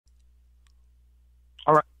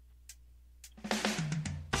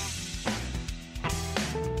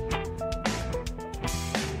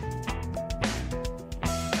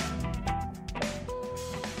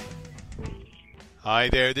Hi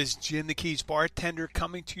there, this is Jim the Keys bartender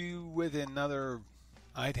coming to you with another,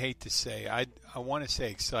 I'd hate to say, I want to say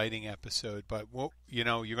exciting episode, but you're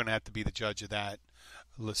going to have to be the judge of that,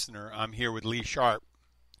 listener. I'm here with Lee Sharp,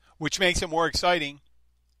 which makes it more exciting.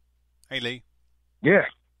 Hey, Lee. Yeah.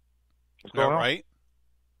 What's going on? Right?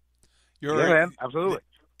 Yeah, man, absolutely.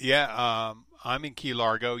 Yeah, I'm in Key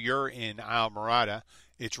Largo. You're in Islamorada.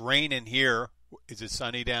 It's raining here. Is it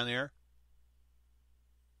sunny down there?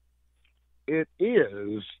 It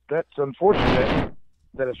is. That's unfortunate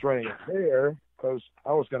that it's raining there because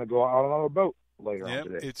I was going to go out on a boat later on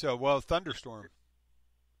today. It's a thunderstorm.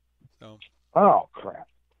 So. Oh crap!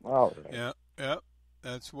 Oh. Yeah.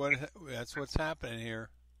 That's what's happening here.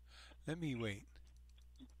 Let me wait.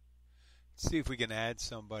 Let's see if we can add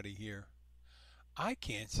somebody here. I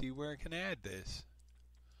can't see where I can add this.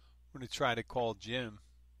 I'm going to try to call Jim.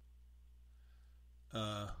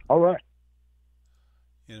 All right.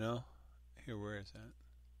 Here, where is that?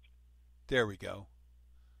 There we go.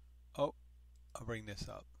 Oh, I'll bring this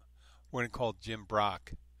up. We're going to call Jim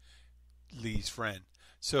Brock, Lee's friend.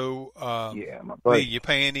 So, yeah, my buddy. Lee, you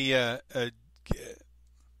play any?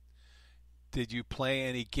 Did you play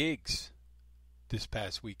any gigs this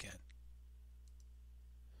past weekend?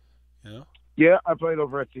 Yeah, I played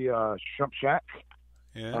over at the Shrimp Shack.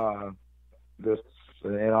 Yeah. This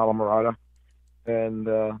in Islamorada, and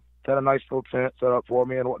had a nice little tent set up for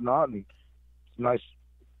me and whatnot, and it's a nice,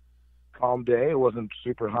 calm day. It wasn't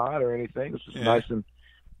super hot or anything. It was just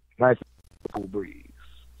nice, cool breeze.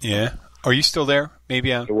 Yeah. Are you still there?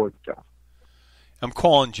 Maybe it worked out. I'm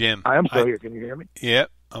calling Jim. I am still here. Can you hear me? Yep.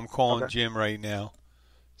 I'm calling Okay. Jim right now.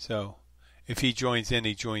 So if he joins in,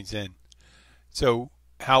 he joins in. So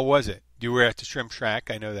how was it? You were at the Shrimp Shack.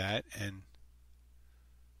 I know that. And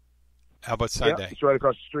how about Sunday? Yeah, it's right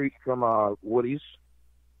across the street from Woody's,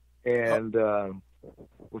 and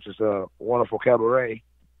which is a wonderful cabaret.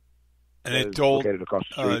 And it told located across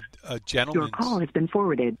the street. a gentleman. Your call has been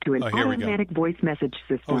forwarded to an automatic voice message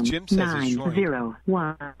system. Oh, Jim says it's joined.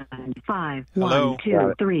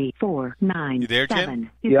 901512349. You there,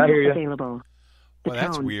 Jim? Yeah, I hear you. Available. Well,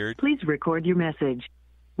 that's weird. Please record your message.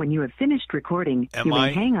 When you have finished recording, you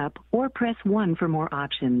may hang up or press 1 for more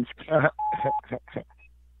options.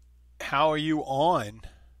 How are you on?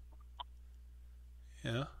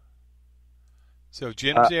 Yeah. So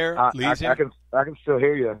Jim's there. Lee's there. I can still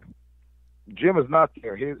hear you. Jim is not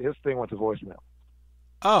there. His thing went to voicemail.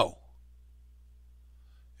 Oh.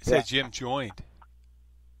 It said Jim joined.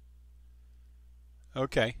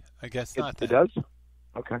 Okay. I guess not then. It does?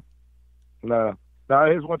 Okay. No,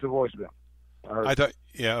 his went to voicemail. I thought,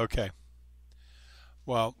 yeah, okay.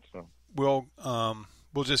 Well, we'll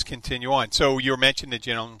just continue on. So you mentioned the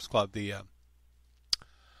Gentlemen's Club, the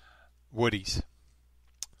Woodies.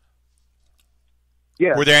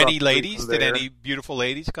 Yeah. Were there any ladies? Did any beautiful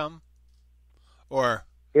ladies come? Or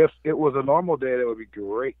if it was a normal day, that would be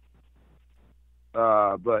great.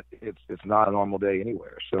 But it's not a normal day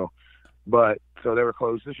anywhere. So they were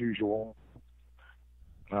closed as usual.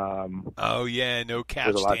 Oh yeah, no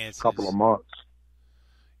couch dances. A couple of months.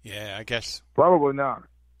 Yeah, I guess probably not.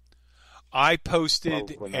 I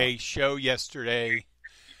posted a show yesterday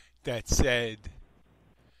that said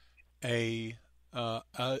a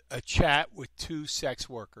chat with 2 sex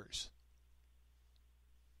workers.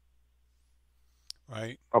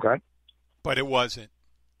 Right? Okay. But it wasn't.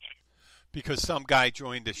 Because some guy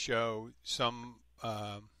joined the show, some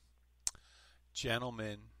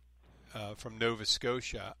gentleman from Nova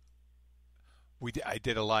Scotia. I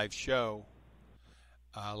did a live show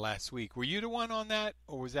last week. Were you the one on that,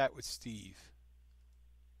 or was that with Steve?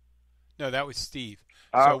 No, that was Steve.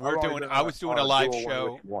 So I was doing a live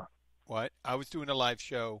show. What? I was doing a live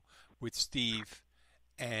show with Steve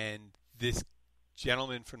and this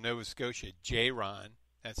gentleman from Nova Scotia, J-Ron.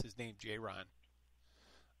 That's his name, J-Ron.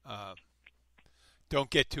 Don't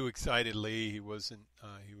get too excited, Lee. He wasn't.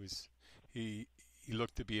 He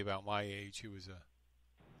looked to be about my age. He was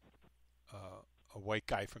a white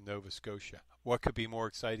guy from Nova Scotia. What could be more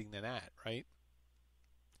exciting than that, right?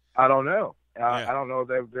 I don't know. I don't know if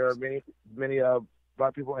there are many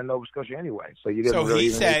black people in Nova Scotia anyway. So you didn't. So he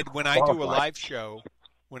said when I do a live show,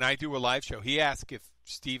 he asked if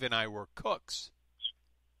Steve and I were cooks,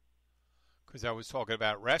 because I was talking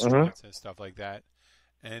about restaurants and stuff like that.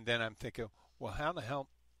 And then I'm thinking, well, how the hell?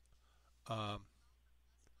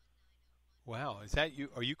 Wow, is that you?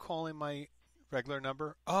 Are you calling my regular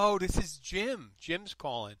number? Oh, this is Jim. Jim's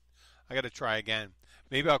calling. I got to try again.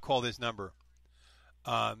 Maybe I'll call this number.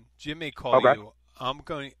 Jim may call you.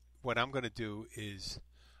 What I'm going to do is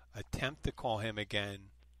attempt to call him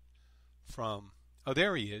again from. Oh,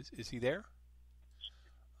 there he is. Is he there?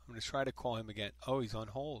 going to try to call him again. Oh, he's on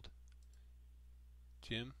hold.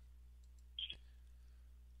 Jim?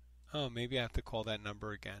 Oh, maybe I have to call that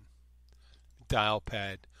number again. Dial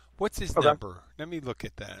pad. What's his number? Let me look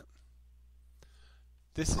at that.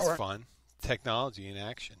 This is fun. Technology in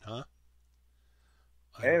action, huh?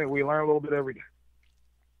 Hey, we learn a little bit every day.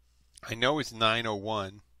 I know it's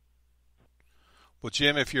 901. Well,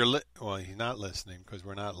 Jim, if you're well, he's not listening because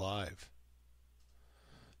we're not live.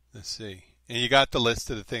 Let's see. And you got the list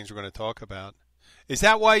of the things we're going to talk about. Is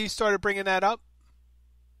that why you started bringing that up?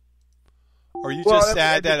 Or are you just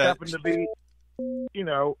sad that happened to be,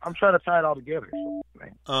 I'm trying to tie it all together.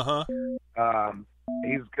 Uh-huh. I'm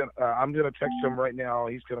gonna text him right now.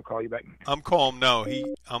 He's gonna call you back. I'm calling. No,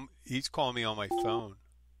 he's calling me on my phone.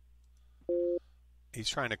 He's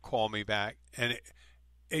trying to call me back, and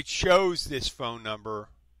it shows this phone number,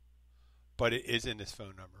 but it isn't this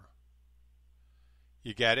phone number.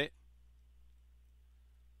 You get it?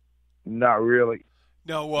 Not really.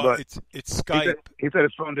 No, well, it's Skype. He said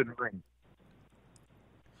his phone didn't ring.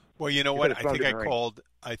 Well, you know what? I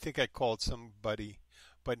think I called somebody,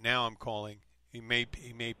 but now I'm calling. He may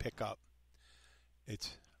pick up. I'm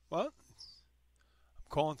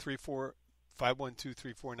calling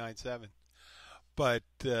 512-3497. But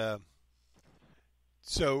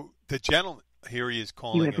so the gentleman here, he is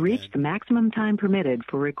calling. You have reached the maximum time permitted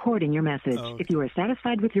for recording your message. If you are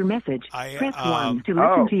satisfied with your message, press 1 to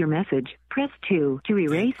listen to your message. Press 2 to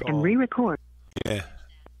erase and re-record. Yeah.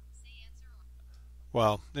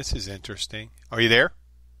 Well, this is interesting. Are you there?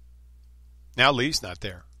 Now Lee's not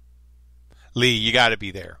there. Lee, you got to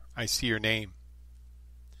be there. I see your name.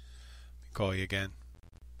 Let me call you again.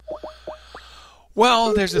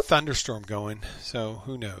 Well, there's a thunderstorm going, so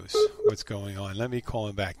who knows what's going on. Let me call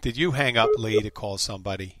him back. Did you hang up, Lee, to call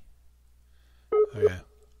somebody? Okay.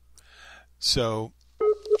 So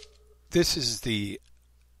this is the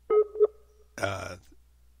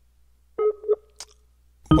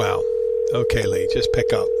wow. Okay, Lee, just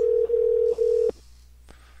pick up.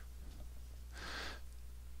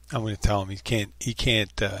 I'm going to tell him he can't.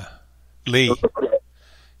 Lee,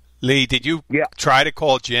 did you try to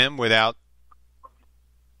call Jim without?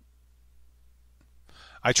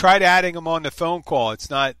 I tried adding him on the phone call. It's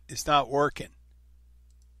not working.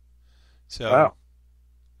 So,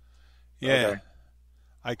 yeah,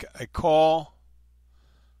 okay. I call.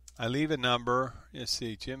 I leave a number. Let's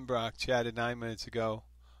see. Jim Brock chatted 9 minutes ago.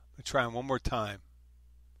 I'm try him one more time.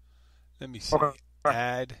 Let me see. Okay.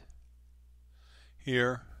 Add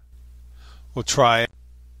here. We'll try it.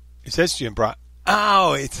 It says Jim Brock.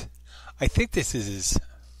 Oh, I think this is his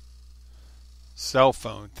cell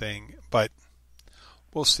phone thing, but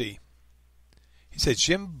we'll see. He said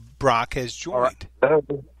Jim Brock has joined. Right.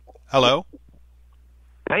 Hello?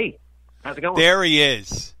 Hey, how's it going? There he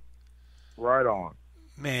is. Right on.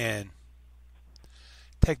 Man,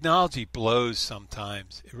 technology blows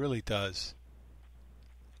sometimes. It really does.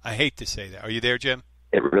 I hate to say that. Are you there, Jim?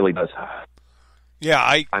 It really does. Yeah,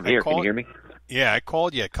 I'm here. Can you hear me? Yeah, I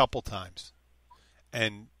called you a couple times.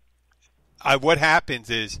 And what happens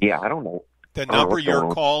is... Yeah, I don't know. The number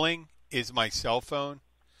you're calling is my cell phone,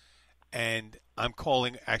 and I'm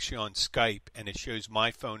calling actually on Skype, and it shows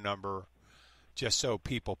my phone number just so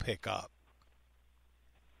people pick up.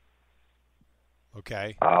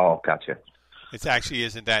 Okay? Oh, gotcha. It actually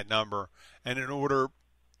isn't that number. And in order,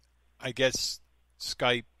 I guess,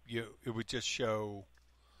 Skype, it would just show...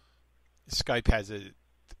 Skype has an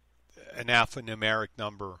alphanumeric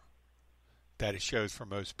number that it shows for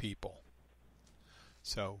most people.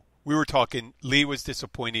 So we were talking, Lee was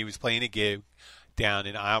disappointed. He was playing a gig down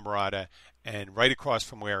in Almirada, and right across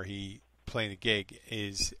from where he playing a gig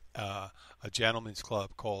is a gentleman's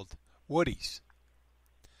club called Woody's.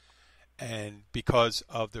 And because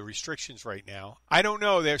of the restrictions right now, I don't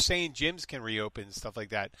know, they're saying gyms can reopen and stuff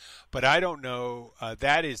like that, but I don't know.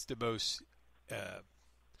 That is the most...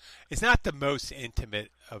 it's not the most intimate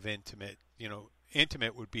of intimate.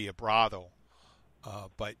 Intimate would be a brothel.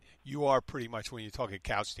 But you are pretty much, when you're talking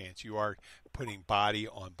couch dance, you are putting body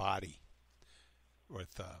on body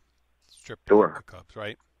with strip clubs,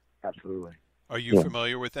 right? Absolutely. Are you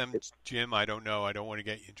familiar with them, Jim? I don't know. I don't want to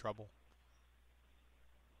get you in trouble.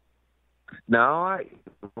 No,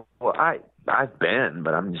 I've been,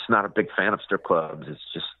 but I'm just not a big fan of strip clubs. It's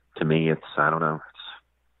just, to me, I don't know.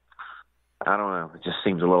 It just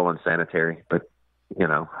seems a little unsanitary, but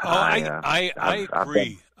I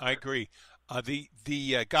agree. I agree.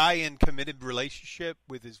 The guy in committed relationship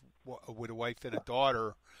with a wife and a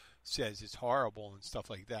daughter says it's horrible and stuff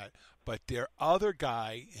like that. But there other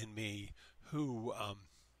guy in me who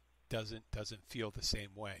doesn't feel the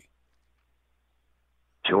same way.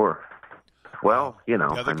 Sure. Well, the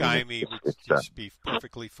other guy and me would just be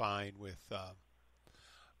perfectly fine with a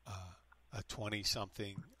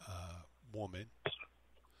 20-something woman.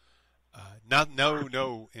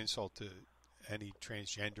 No insult to any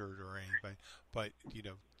transgendered or anybody, but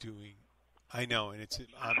doing. I know, and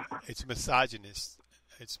it's misogynist.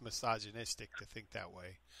 It's misogynistic to think that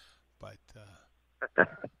way, but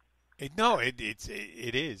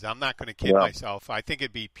it is. I'm not going to kid myself. I think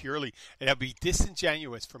it'd be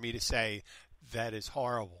disingenuous for me to say that is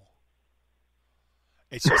horrible.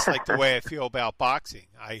 It's just like the way I feel about boxing.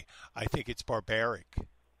 I think it's barbaric.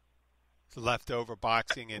 Leftover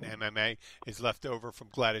boxing and MMA is left over from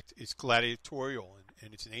it's gladiatorial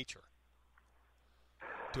in its nature.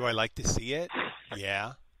 Do I like to see it?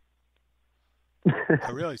 Yeah.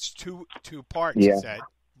 I really, it's two parts. Yeah. Is that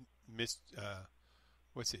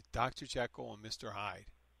what's it? Dr. Jekyll and Mr. Hyde.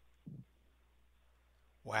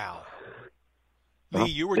 Wow. Lee,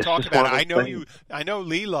 you were talking about it. I know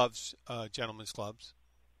Lee loves gentlemen's clubs.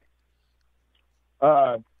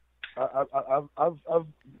 I've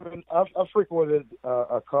frequented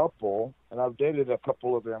a couple, and I've dated a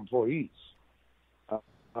couple of their employees.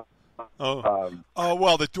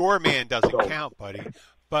 Well, the doorman doesn't count, buddy.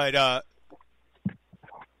 But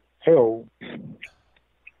hell,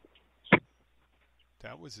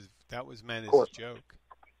 that was meant as a joke.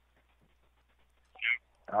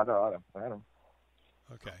 I know.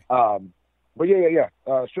 Okay. But yeah.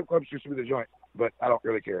 Strip clubs used to be the joint, but I don't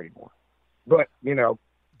really care anymore. But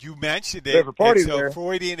you mentioned it. There's a party it's there.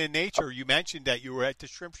 Freudian in nature. You mentioned that you were at the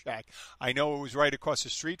Shrimp Shack. I know it was right across the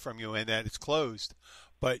street from you, and that it's closed.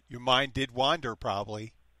 But your mind did wander,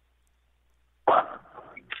 probably.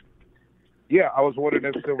 Yeah, I was wondering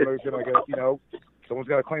if there was going to, someone's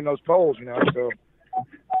got to clean those poles, so,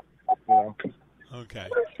 Okay.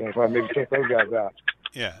 So if I maybe check those guys out.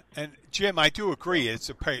 Yeah, and Jim, I do agree. It's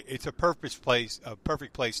a perfect place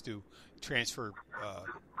to transfer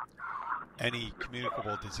any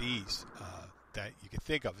communicable disease that you can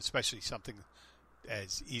think of, especially something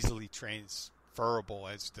as easily transferable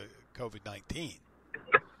as the COVID-19.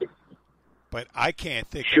 But I can't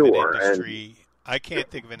think of an industry. I can't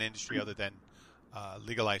think of an industry other than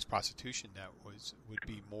legalized prostitution that would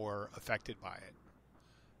be more affected by it.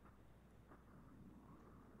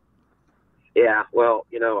 Yeah, well,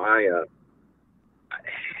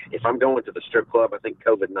 if I'm going to the strip club, I think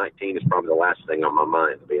COVID-19 is probably the last thing on my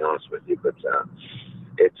mind, to be honest with you. But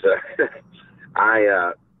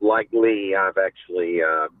like Lee, I've actually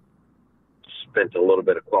spent a little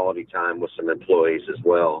bit of quality time with some employees as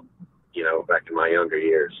well, back in my younger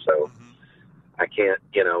years. So I can't,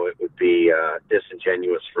 it would be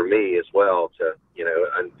disingenuous for me as well to,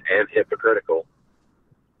 and hypocritical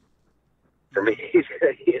for me,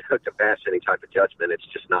 to pass any type of judgment. It's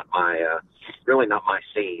just not my, really not my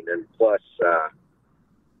scene. And plus,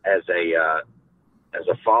 as a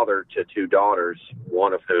father to two daughters,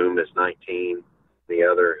 one of whom is 19, the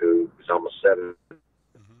other who is almost 17,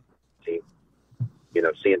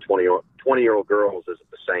 seeing 20-year-old girls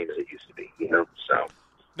isn't the same as it used to be, so.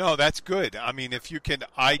 No, that's good. I mean, if you can,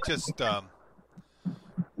 I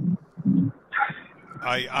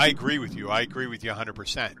agree with you. I agree with you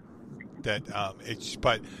 100%. That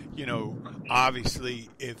but obviously,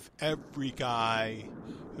 if every guy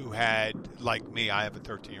who had, like me, I have a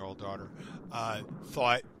 13-year-old daughter,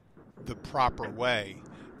 thought the proper way,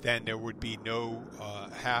 then there would be no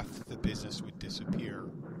half the business would disappear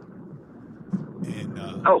in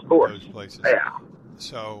of course. Those places. Yeah.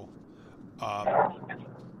 So,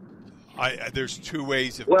 there's two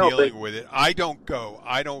ways of dealing with it. I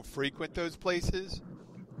don't frequent those places,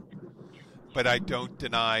 but I don't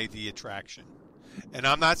deny the attraction. And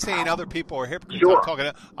I'm not saying other people are hypocrites.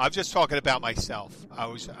 Sure. I'm just talking about myself.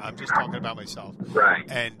 I'm just talking about myself. Right.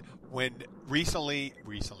 And when recently,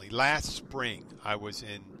 last spring, I was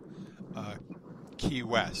in Key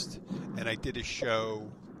West, and I did a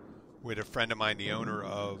show with a friend of mine, the owner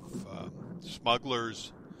of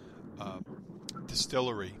Smuggler's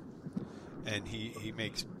Distillery, and he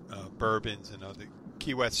makes bourbons and other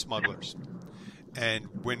Key West Smugglers. And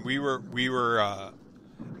when we were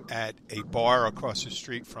at a bar across the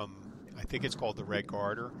street from, I think it's called the Red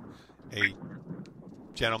Garter, a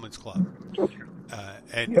gentleman's club,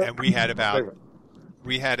 and we had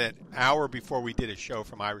an hour before we did a show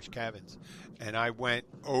from Irish Cabins, and I went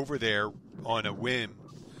over there on a whim.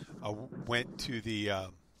 I went to the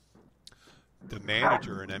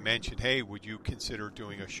manager and I mentioned, hey, would you consider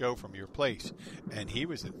doing a show from your place? And he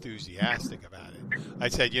was enthusiastic about it. I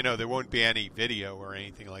said, there won't be any video or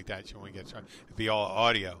anything like that. So when we get started, it'd be all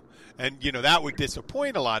audio. And, that would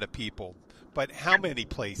disappoint a lot of people. But how many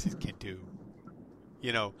places can do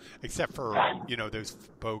except for, those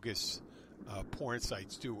bogus porn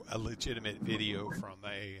sites do a legitimate video from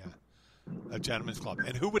a gentleman's club.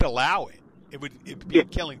 And who would allow it? It'd be a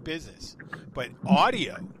killing business. But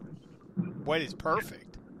audio, what is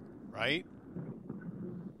perfect, right?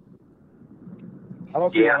 I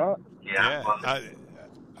don't see that. Yeah.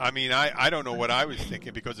 I don't know what I was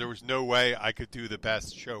thinking, because there was no way I could do the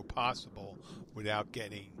best show possible without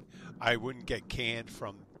I wouldn't get canned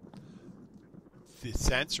from the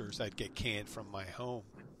censors. I'd get canned from my home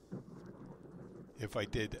if I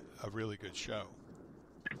did a really good show.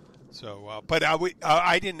 So, but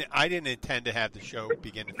I didn't intend to have the show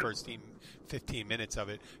begin the first 15 minutes of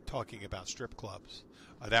it talking about strip clubs.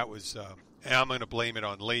 That was, and I'm going to blame it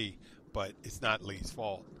on Lee, but it's not Lee's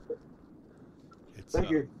fault. Thank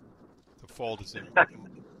you. The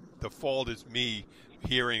fault is me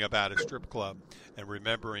hearing about a strip club and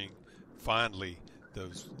remembering fondly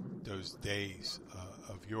those days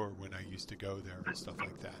of when I used to go there and stuff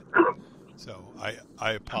like that. So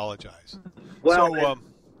I apologize. Well, so,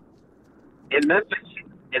 in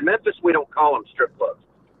Memphis, we don't call them strip clubs.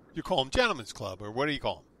 You call them gentlemen's club, or what do you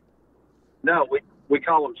call them? No, we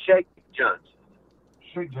call them Shake Junts.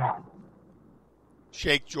 Shake Junts.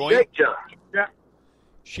 Shake joint. Shake Junts. Yeah.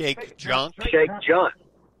 Shake Junt. Shake Junt.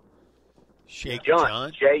 Shake Junt.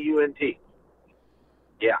 Junt. J-U-N-T.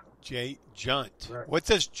 Yeah. J Junt. Right. What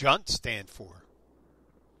does Junt stand for?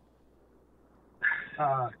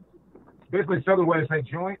 Basically, Southern way to say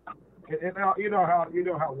joint. You know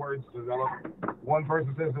how words develop. One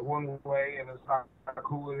person says it one way, and it's not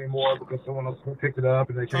cool anymore because someone else picked it up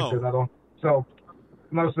and they changed it to another one. So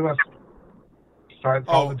most of us started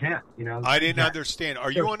calling it gent. I didn't understand.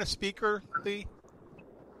 Are you on a speaker, Lee?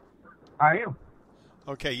 I am.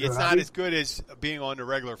 Okay, it's not as good as being on the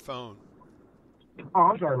regular phone. Oh,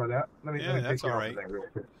 I'm sorry about that. Let me that's take all right. Real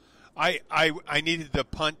quick. I needed to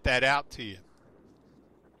punt that out to you.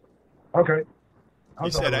 Okay.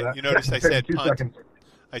 You said you noticed I said punt. Seconds.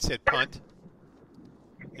 I said punt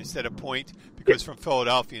instead of point, because from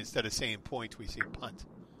Philadelphia, instead of saying point, we say punt.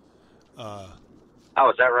 Oh,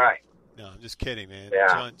 is that right? No, I'm just kidding, man.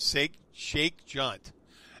 Yeah. Shake Junt,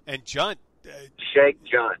 and Junt. Shake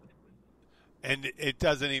Junt. And it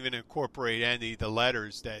doesn't even incorporate any of the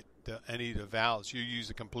letters any of the vowels. You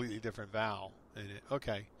use a completely different vowel in it.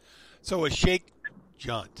 Okay, so a shake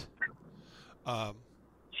junt.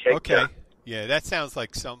 Shake okay, junt. Yeah, that sounds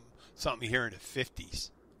like something here in the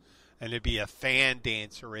 50s, and there'd be a fan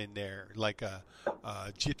dancer in there, like a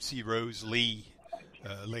Gypsy Rose Lee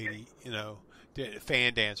lady. The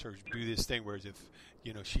fan dancers do this thing where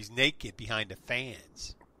she's naked behind the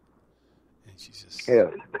fans. And she's just... Yeah,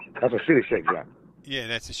 that's a city shake jump. Yeah,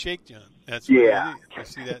 that's a shake jump. That's what it is. You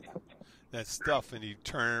see that stuff, and you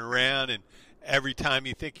turn it around, and every time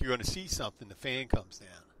you think you're going to see something, the fan comes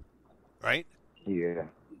down. Right? Yeah.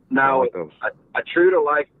 Now, a true to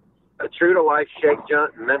life shake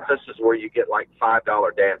jump in Memphis is where you get like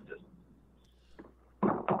 $5 dances.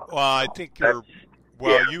 Well, I think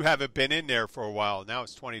you haven't been in there for a while. Now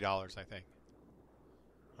it's $20, I think.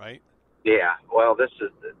 Right? Yeah, well,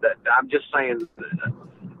 I'm just saying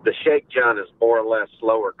the Shake Junt is more or less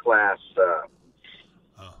lower class.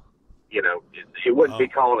 You wouldn't be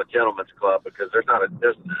calling a gentleman's club because there's a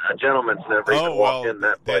gentleman's never even walked in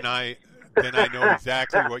that place. Then I know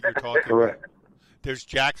exactly what you're talking Correct. about. There's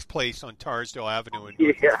Jack's Place on Tarsdale Avenue in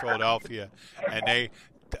Northwest Philadelphia, and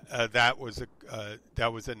that was a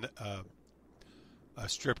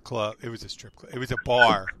strip club. It was a strip club. It was a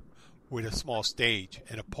bar with a small stage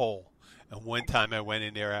and a pole. And one time I went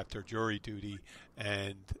in there after jury duty,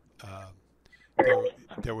 and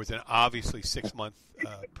there was an obviously 6-month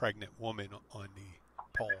pregnant woman on the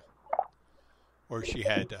pole, or she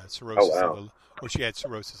had cirrhosis.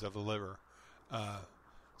 Cirrhosis of the liver.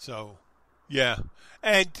 So, yeah,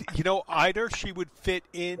 and either she might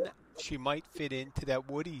fit into that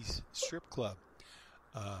Woody's strip club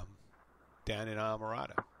down in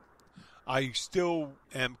Almirada. I still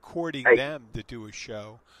am courting them to do a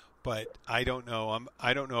show. But I don't know.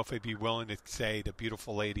 I don't know if I'd be willing to say the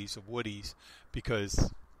beautiful ladies of Woody's,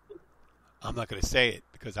 because I'm not going to say it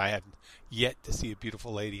because I have yet to see a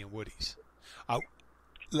beautiful lady in Woody's.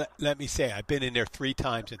 Let me say, I've been in there 3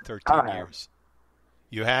 times in 13 years.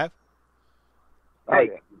 You have?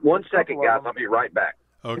 Hey, 1 second, guys. I'll be right back.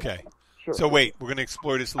 Okay. Sure. So wait, we're going to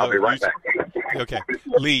explore this a little. I'll be right back. Okay,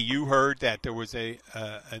 Lee, you heard that there was you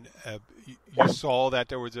saw that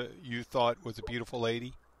there was you thought was a beautiful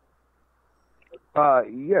lady.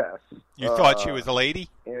 Yes. You thought she was a lady?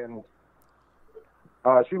 And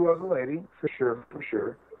she was a lady, for sure.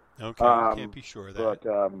 Okay, you can't be sure of that.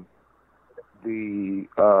 But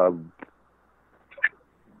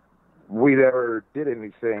we never did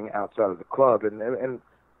anything outside of the club, and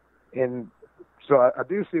so I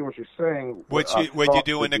do see what you're saying. What'd you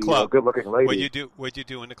do in the club? Good-looking lady. What'd you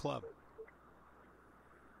do in the club?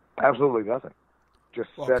 Absolutely nothing. Just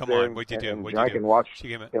sat come there on. What'd you do? and What'd drank you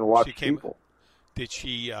do? and watched people. Did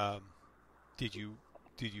she? Did you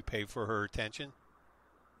pay for her attention?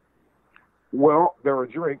 Well, there were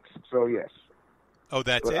drinks, so yes. Oh,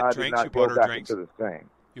 that's but it. I Drinks. Did not you bought go her back drinks. Into the thing.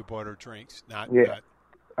 You bought her drinks. Not.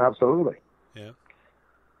 Absolutely. Yeah.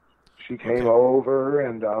 She came over,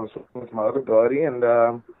 and I was with my other buddy, and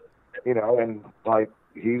and like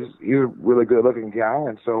he's a really good looking guy,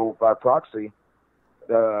 and so by proxy,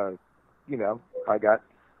 I got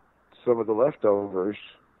some of the leftovers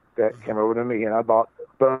that came over to me, and but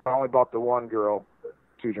I only bought the one girl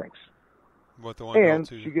 2 drinks. What the one girl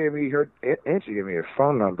 2? She gave me her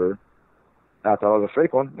phone number. I thought it was a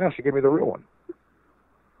fake one. No, she gave me the real one.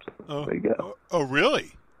 So there you go. Oh,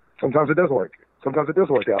 really? Sometimes it does work. Sometimes it does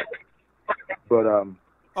work out. But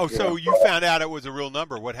so you found out it was a real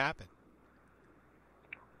number. What happened?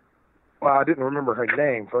 Well, I didn't remember her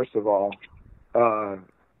name, first of all. I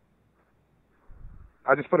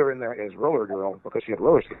just put her in there as roller girl because she had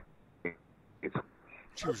roller skates.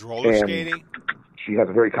 She was roller skating? She has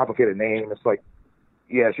a very complicated name. It's like,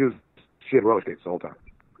 she had roller skates the whole time.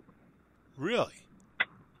 Really?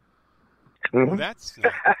 Mm-hmm. Well, that's...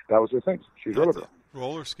 that was her thing. She's roller girl.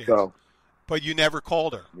 Roller skates. So, but you never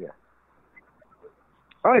called her? Yeah.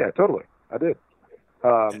 Oh, yeah, totally. I did.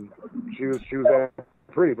 She was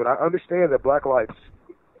pretty, but I understand that black lights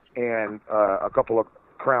and a couple of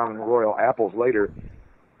Crown Royal apples later,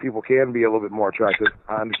 people can be a little bit more attractive.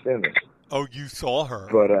 I understand this. Oh, you saw her.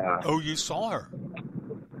 But you saw her.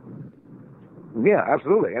 Yeah,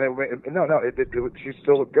 absolutely. And she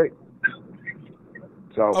still looked great.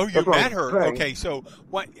 So you met her. Okay, so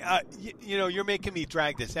what? You're making me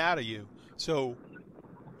drag this out of you. So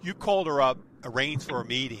you called her up, arranged for a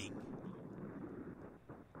meeting.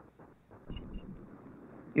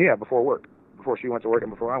 Yeah, before work, before she went to work,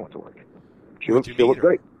 and before I went to work. She looked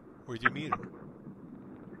great. Where'd you meet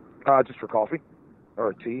her? Just for coffee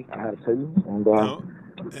or tea. I had a tea, and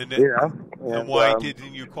and why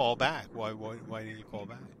didn't you call back? Why didn't you call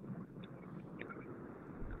back?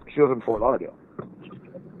 She was in Fort Lauderdale,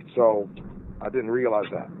 so I didn't realize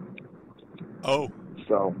that. Oh,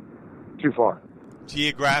 so too far.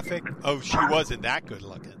 Geographic? Oh, she wasn't that good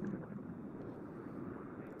looking.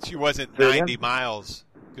 She wasn't 90 miles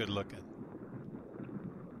good looking.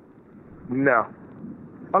 No.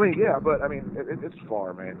 I mean, yeah, but I mean, it's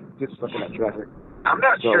far, man. It's stuck in that traffic. I'm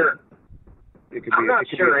not sure. I'm not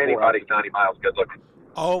sure anybody's 90 miles good looking.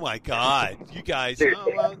 Oh my God, you guys!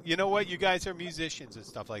 You know what? You guys are musicians and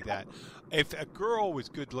stuff like that. If a girl was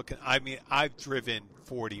good looking, I mean, I've driven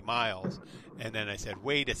 40 miles, and then I said,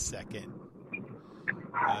 "Wait a second,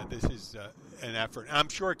 this is an effort." I'm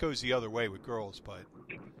sure it goes the other way with girls, but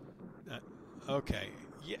okay.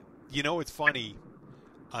 Yeah, it's funny.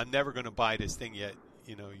 I'm never going to buy this thing yet.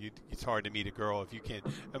 It's hard to meet a girl if you can't.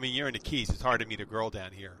 I mean, you're in the Keys. It's hard to meet a girl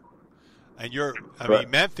down here. And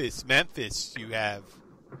Memphis, you have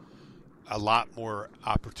a lot more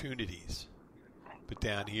opportunities. But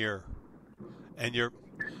down here, and you're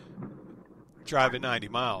driving 90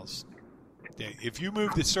 miles. If you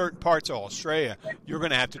move to certain parts of Australia, you're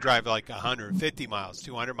going to have to drive like 150 miles,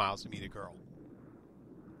 200 miles to meet a girl.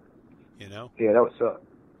 Yeah, that would suck.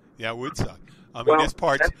 Yeah, it would suck. I mean,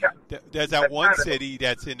 there's that one city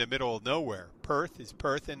that's in the middle of nowhere. Perth? Is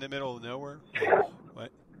Perth in the middle of nowhere? What?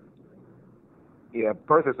 Yeah,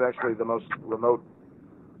 Perth is actually the most remote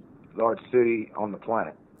large city on the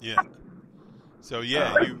planet. Yeah. So,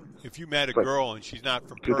 if you met a girl and she's not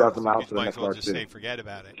from Perth, you might as well just say forget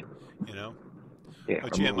about it, Yeah. Oh,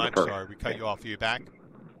 Jim, I'm sorry. We cut you off. Are you back?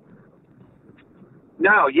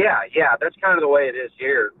 No, yeah. That's kind of the way it is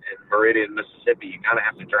here in Meridian, Mississippi. You kind of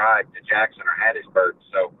have to drive to Jackson or Hattiesburg.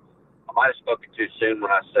 So I might have spoken too soon when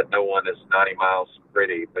I said no one is 90 miles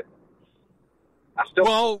pretty, but I still.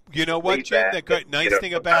 Well, you know what, Jim? The nice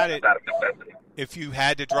thing about it, if you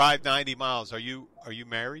had to drive 90 miles, are you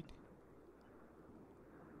married?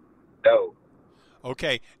 No.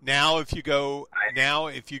 Okay. Now, if you go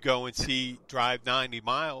and drive 90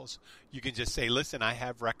 miles, you can just say, listen, I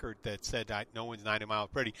have record that said that no one's 90 miles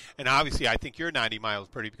pretty. And obviously, I think you're 90 miles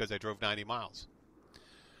pretty because I drove 90 miles.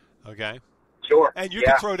 Okay? Sure. And you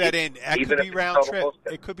can throw that in. That could be round trip.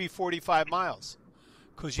 It could be 45 miles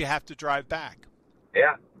because you have to drive back.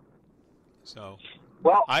 Yeah. So.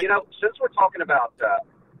 Well, since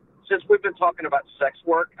we've been talking about sex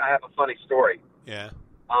work, I have a funny story. Yeah.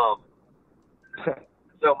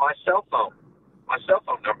 So my cell phone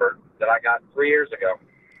number that I got 3 years ago,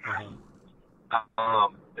 As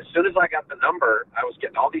soon as I got the number, I was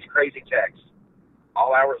getting all these crazy texts,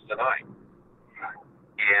 all hours of the night.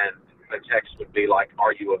 And the text would be like,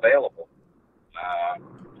 "Are you available?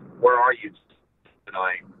 Where are you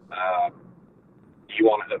tonight? Do you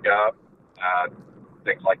want to hook up?"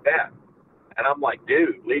 Things like that. And I'm like,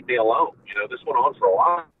 "Dude, leave me alone." You know, this went on for a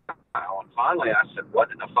while. And finally I said,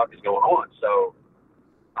 "What in the fuck is going on?" So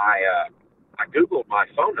I Googled my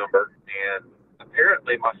phone number, and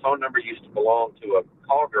apparently my phone number used to belong to a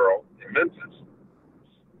call girl in Memphis.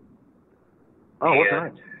 Oh, what's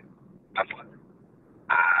that?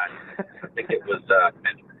 I think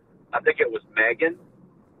it was Megan.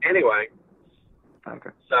 Anyway, okay.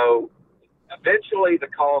 So eventually the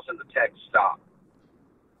calls and the texts stopped.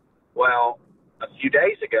 Well, a few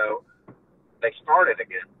days ago, they started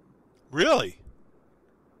again. Really?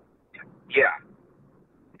 Yeah.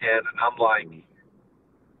 And I'm like,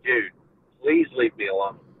 "Dude, please leave me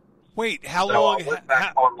alone." Wait, how so long? I went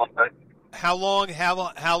back online. How long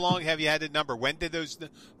have you had the number? When did those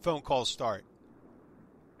phone calls start?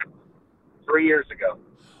 3 years ago.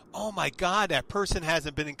 Oh my God, that person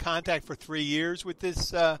hasn't been in contact for 3 years with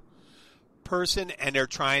this person, and they're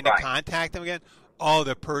trying to contact them again. Oh,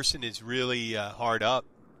 the person is really hard up.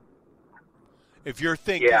 If you're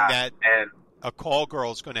thinking that a call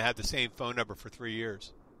girl is going to have the same phone number for 3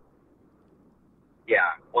 years.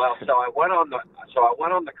 Yeah. Well, so I went on the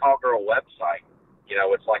call girl website. You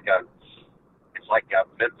know, it's like a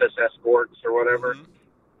Memphis Escorts or whatever. Mm-hmm.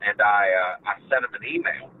 And I sent him an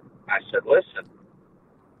email. I said, "Listen,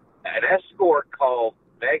 an escort called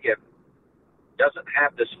Megan doesn't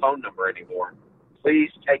have this phone number anymore.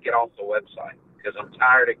 Please take it off the website, because I'm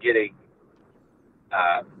tired of getting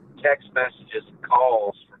text messages and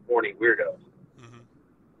calls from horny weirdos." Mm-hmm.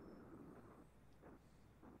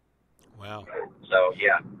 Wow. So,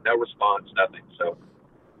 yeah, no response, nothing. So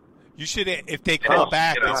you should, if they call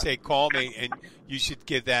back and say, "Call me," and you should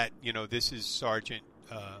give that, "This is Sergeant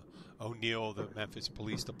O'Neill, the Memphis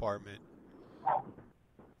Police Department.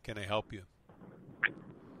 Can I help you?"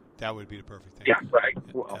 That would be the perfect thing. Yeah, right.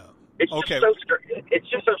 Well, it's just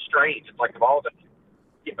so strange. It's like of all the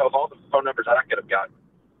phone numbers I could have gotten,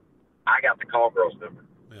 I got the call girl's number.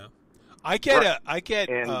 Yeah, I get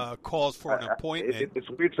calls for an appointment. It's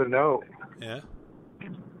weird to know. Yeah.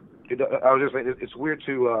 I was just saying, it's weird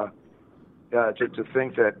to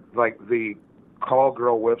think that like the call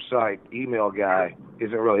girl website email guy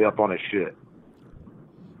isn't really up on his shit.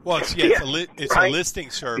 Well, it's a listing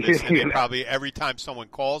service, and they probably every time someone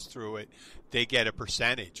calls through it, they get a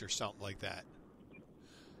percentage or something like that.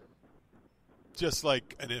 Just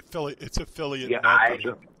like an affiliate, it's affiliate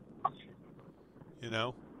marketing.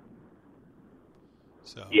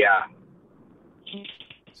 So yeah.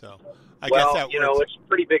 So I guess that it's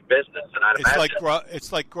pretty big business, and it's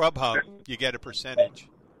like Grubhub. You get a percentage.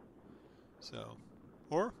 So,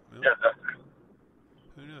 or who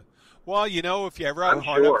knows? Well, if you ever are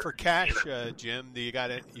hard up for cash, Jim,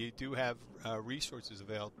 you do have resources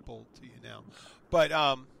available to you now. But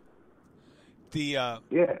I'm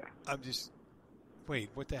just wait.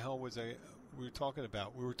 What the hell was we were talking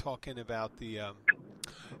about? We were talking about the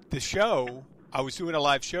show. I was doing a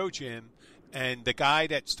live show, Jim, and the guy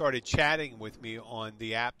that started chatting with me on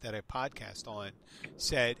the app that I podcast on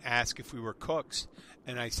asked if we were cooks,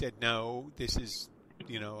 and I said no. This is,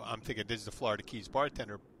 I'm thinking this is the Florida Keys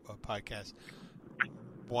Bartender podcast.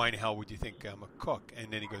 Why in the hell would you think I'm a cook?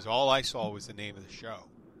 And then he goes, all I saw was the name of the show.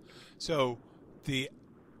 So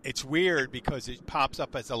it's weird because it pops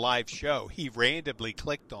up as a live show. He randomly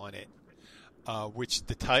clicked on it, which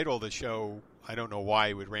the title of the show, I don't know why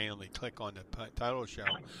he would randomly click on the title of the show.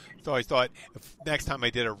 So I thought if next time I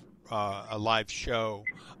did a live show,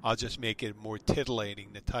 I'll just make it more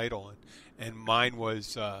titillating, the title. And mine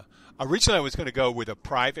was, originally I was going to go with a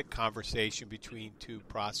private conversation between two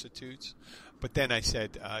prostitutes, but then I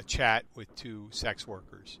said chat with two sex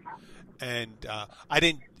workers. And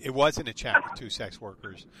it wasn't a chat with two sex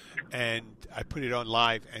workers. And I put it on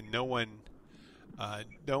live, and no one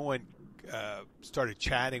started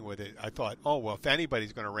chatting with it. I thought, oh, well, if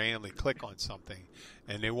anybody's going to randomly click on something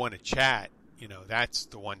and they want to chat, that's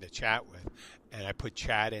the one to chat with. And I put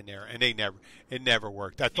chat in there, and it never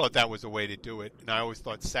worked. I thought that was the way to do it, and I always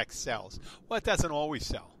thought sex sells. Well, it doesn't always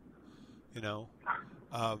sell, No.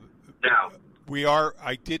 I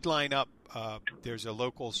did line up. There's a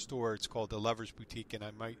local store. It's called the Lovers Boutique, and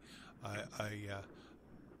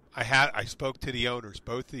I spoke to the owners,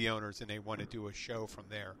 both of the owners, and they want to do a show from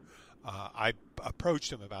there. I approached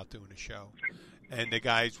them about doing a show, and the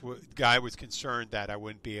guy was concerned that I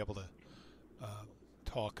wouldn't be able to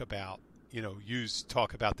talk about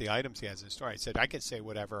talk about the items he has in the store. I said I can say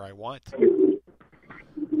whatever I want.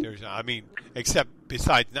 Except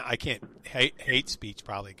besides, I can't hate speech.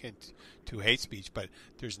 Probably can't do hate speech, but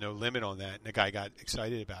there's no limit on that. And the guy got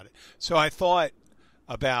excited about it. So I thought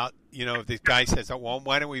about, if the guy says, "Oh, well,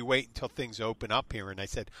 why don't we wait until things open up here?" And I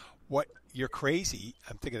said, "What? You're crazy."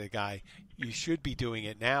 I'm thinking of the guy. You should be doing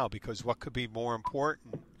it now, because what could be more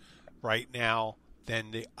important right now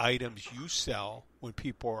than the items you sell when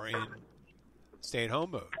people are in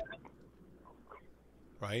stay-at-home mode,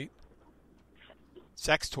 right?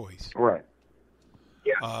 Sex toys, right?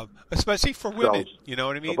 Yeah, especially for women. You know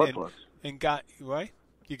what I mean? And right?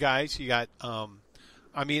 You guys, you got.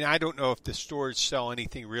 I don't know if the stores sell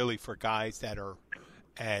anything really for guys that are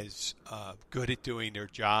as good at doing their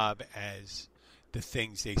job as the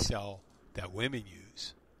things they sell that women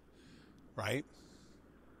use, right?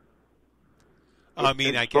 I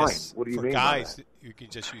guess what do you for mean guys, you can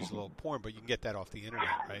just use a little porn, but you can get that off the internet,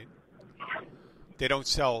 right? They don't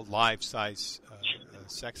sell life-size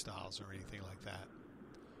sex dolls or anything like that.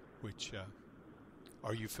 Which,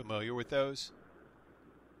 are you familiar with those?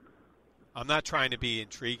 I'm not trying to be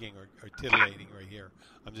intriguing or titillating right here.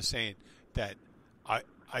 I'm just saying that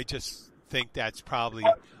I just think that's probably,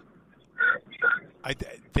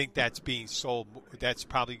 think that's being sold. That's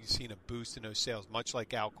probably seen a boost in those sales, much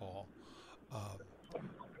like alcohol.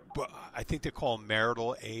 But I think they call them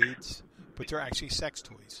marital aids, but they're actually sex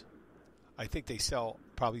toys. I think they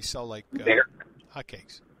probably sell like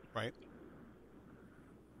hotcakes, right?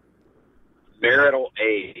 Marital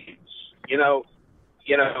aids.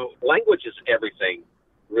 Language is everything,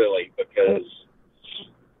 really, because,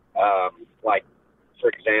 like, for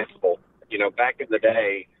example, back in the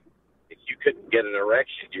day, if you couldn't get an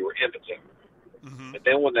erection, you were impotent. Mm-hmm. But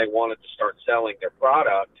then when they wanted to start selling their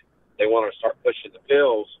product, they wanted to start pushing the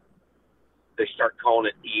pills, they start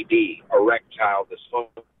calling it ED, erectile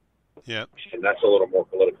dysfunction. Yeah. And that's a little more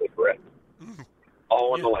politically correct. Mm-hmm.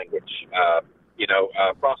 All in the language.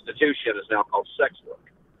 Prostitution is now called sex work.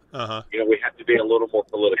 Uh-huh. We have to be a little more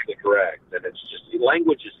politically correct, and it's just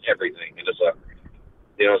language is everything. And as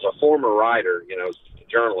a former writer, as a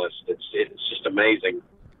journalist, it's just amazing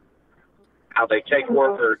how they take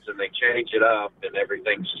words and they change it up, and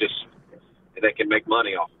everything's just they can make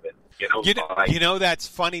money off of it. That's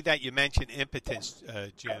funny that you mentioned impotence,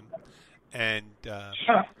 Jim, and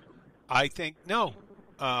I think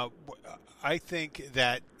I think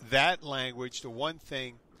that language, the one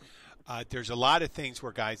thing. There's a lot of things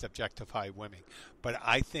where guys objectify women, but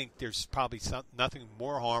I think there's probably nothing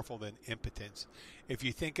more harmful than impotence. If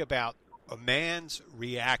you think about a man's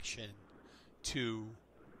reaction to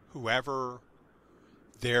whoever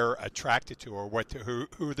they're attracted to, or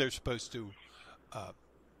who they're supposed to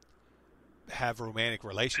have romantic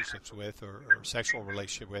relationships with or sexual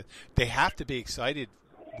relationship with, they have to be excited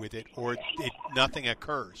with it, or nothing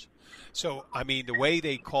occurs. So, the way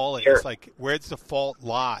they call it is like, where does the fault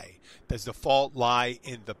lie? Does the fault lie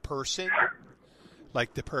in the person?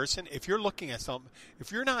 Like the person? If you're looking at something,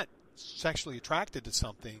 if you're not sexually attracted to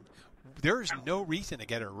something, there is no reason to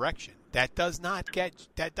get an erection. That does not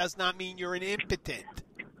mean you're an impotent.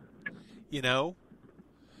 You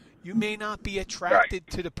may not be attracted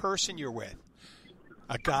to the person you're with.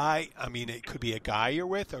 A guy, it could be a guy you're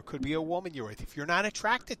with, or it could be a woman you're with. If you're not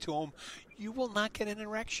attracted to him, you will not get an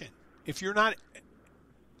erection. If you're not,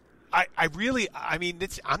 I'm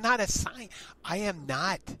not a scientist. I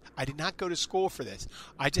did not go to school for this.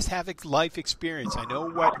 I just have life experience. I know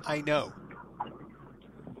what I know.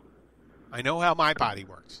 I know how my body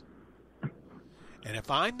works. And if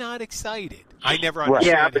I'm not excited, I never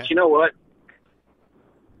understand. Yeah, but you know what?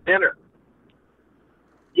 Men are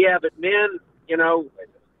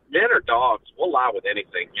dogs. We'll lie with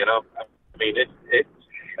anything,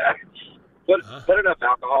 Put enough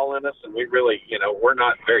alcohol in us, and we really, we're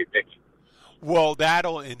not very picky. Well,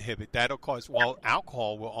 that'll cause. Well,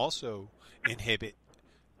 alcohol will also inhibit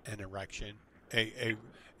an erection. A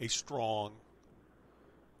strong,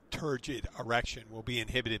 turgid erection will be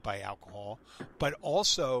inhibited by alcohol, but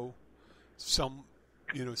also something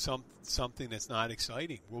that's not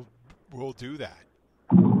exciting will do that.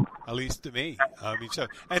 At least to me.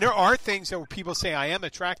 And there are things that people say I am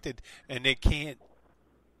attracted, and they can't.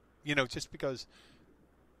 Just because,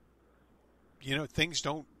 things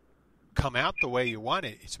don't come out the way you want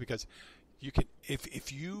it, it's because you can,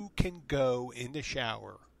 if you can go in the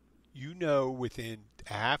shower, within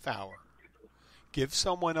a half hour, give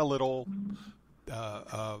someone a little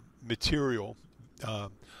material,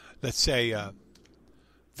 let's say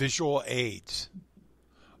visual aids,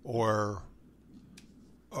 or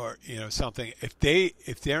something.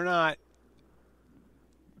 If they're not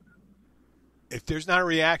if there's not a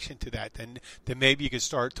reaction to that, then maybe you can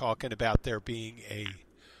start talking about there being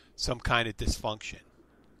some kind of dysfunction.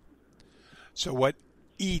 So what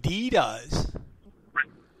ED does,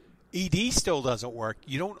 ED still doesn't work.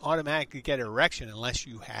 You don't automatically get an erection unless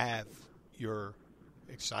you're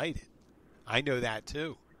excited. I know that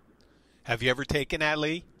too. Have you ever taken that,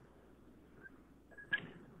 Lee?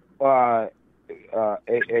 A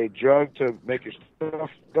drug to make your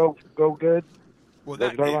stuff go good. Well,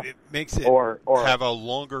 it makes it or have a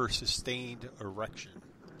longer sustained erection.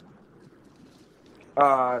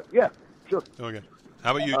 Yeah, sure. Okay.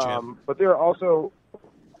 How about you, Jim? But there are also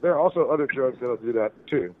other drugs that'll do that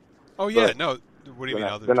too. Oh yeah, no. What do you mean?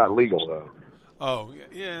 They're not legal though. Oh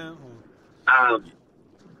yeah.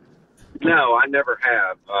 No, I never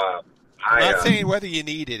have. I'm not saying whether you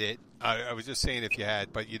needed it. I was just saying if you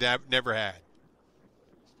had, but you'd never had.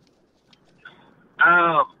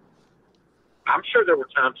 I'm sure there were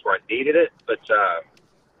times where I needed it, but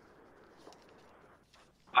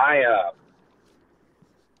I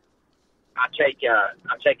take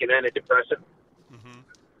an antidepressant,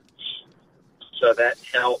 so that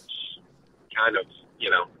helps. Kind of,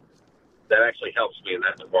 that actually helps me in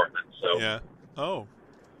that department. So yeah. Oh.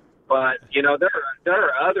 But there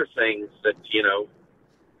are other things that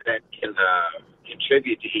that can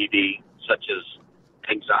contribute to ED, such as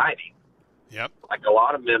anxiety. Yep. Like a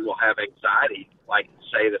lot of men will have anxiety, like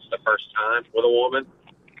say that's the first time with a woman,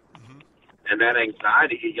 and that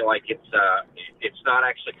anxiety, it's not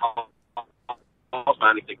actually caused by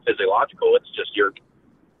anything physiological. It's just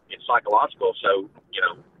it's psychological. So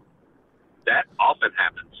that often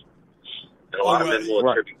happens. And a lot of men will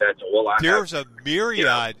attribute that to, there's a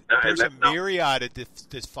myriad of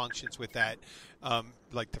dysfunctions with that.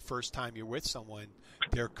 Like the first time you're with someone,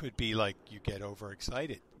 there could be like you get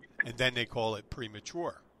overexcited, and then they call it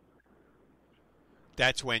premature.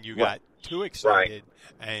 That's when you got too excited,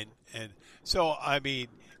 and so I mean,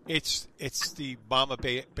 it's the mama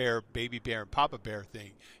bear, baby bear, and papa bear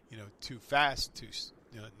thing. Too fast, too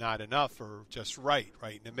not enough, or just right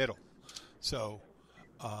in the middle. So.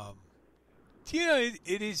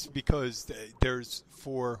 It is because there's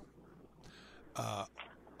for a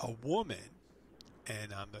woman,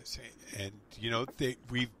 and I'm not saying, and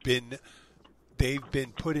they've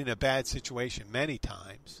been put in a bad situation many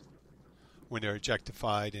times when they're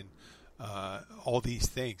objectified and all these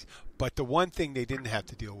things. But the one thing they didn't have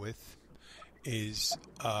to deal with is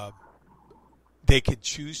they could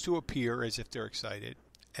choose to appear as if they're excited,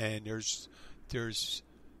 and there's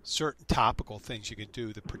certain topical things you can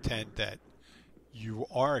do to pretend that you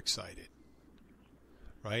are excited,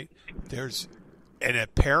 right? There's an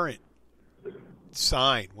apparent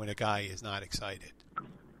sign when a guy is not excited.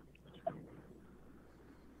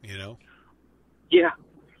 Yeah.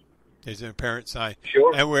 There's an apparent sign.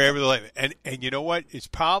 Sure. And we're able to live it. And you know what? It's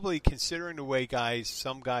probably, considering the way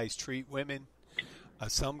some guys treat women,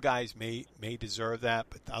 some guys may deserve that,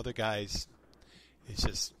 but the other guys, it's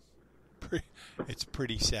just, it's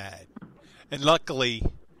pretty sad. And luckily,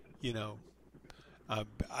 I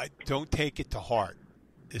don't take it to heart.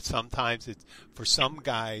 Sometimes it's for some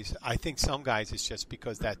guys. I think some guys it's just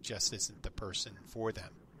because that just isn't the person for them.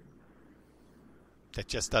 That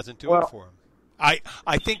just doesn't do it for them. I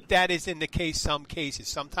think that is in the case. Some cases.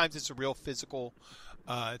 Sometimes it's a real physical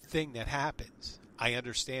thing that happens. I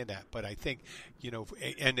understand that, but I think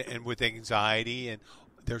and with anxiety and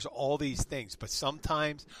there's all these things. But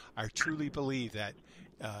sometimes I truly believe that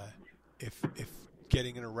if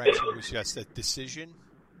getting an erection was just a decision.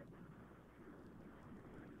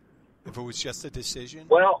 If it was just a decision.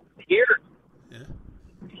 Well, here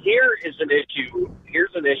is an issue.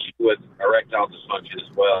 Here's an issue with erectile dysfunction as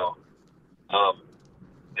well. And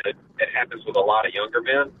it happens with a lot of younger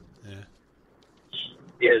men. Yeah.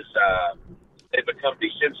 Is they become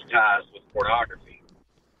desensitized with pornography,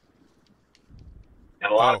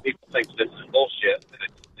 and a lot of people think this is bullshit and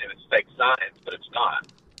it's fake science, but it's not.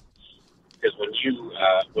 Because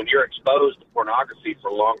when you're exposed to pornography for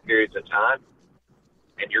long periods of time,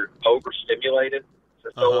 and you're overstimulated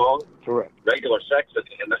for so long, correct. Regular sex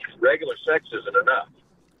isn't enough.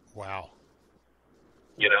 Wow.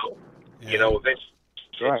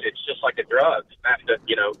 Eventually, it's just like a drug.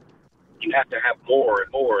 You have to have more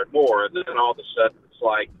and more and more, and then all of a sudden it's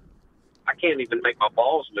like I can't even make my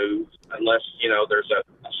balls move unless there's a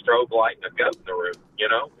strobe light and a goat in the room.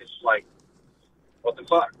 It's like, what the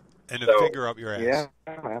fuck? And a finger up your ass.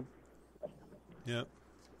 Yeah, man. Yeah.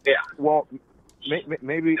 Yeah. Well,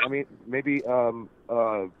 maybe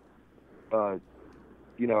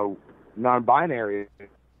non-binary is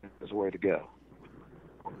the way to go.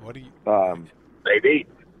 What do you? Maybe.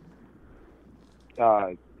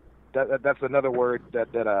 that's another word that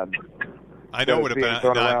I know what being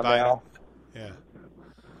thrown around now. Yeah.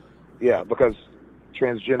 Yeah, because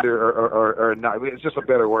transgender or not, it's just a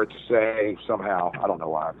better word to say somehow. I don't know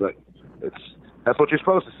why, but that's what you're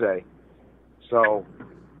supposed to say. So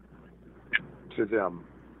to them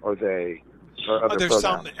or they or other there's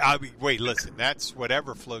pronouns. Wait, listen. That's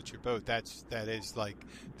whatever floats your boat. That is like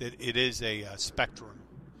that. It is a spectrum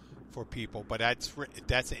for people, but that's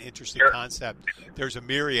an interesting concept. There's a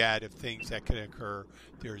myriad of things that can occur.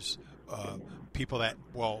 There's people that,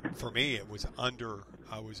 well, for me, I was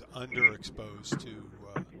underexposed to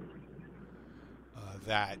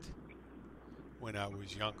that when I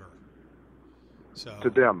was younger. So to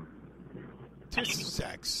them, just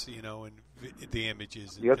sex, and the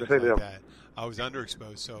images. And you have to say like them. that. I was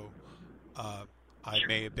underexposed, so I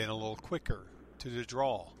may have been a little quicker to the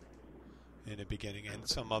draw in the beginning, and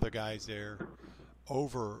some other guys there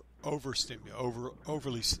overly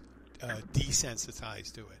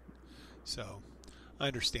desensitized to it. So I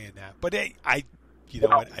understand that, but I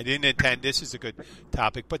didn't intend. This is a good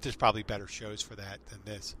topic, but there's probably better shows for that than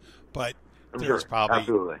this. But there's probably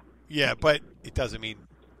absolutely. Yeah, but it doesn't mean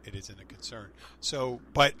it isn't a concern. So,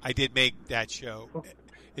 but I did make that show.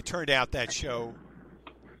 It turned out that show,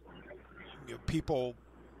 people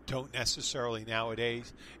don't necessarily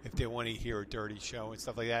nowadays, if they want to hear a dirty show and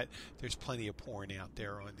stuff like that, there's plenty of porn out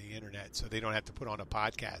there on the internet, so they don't have to put on a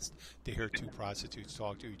podcast to hear two prostitutes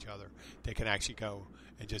talk to each other. They can actually go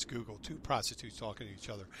and just Google two prostitutes talking to each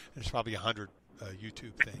other, and there's probably 100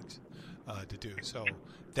 YouTube things to do. So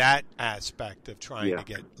that aspect of trying to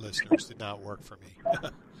get listeners did not work for me.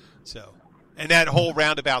 So, and that whole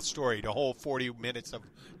roundabout story, the whole 40 minutes of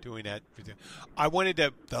doing that.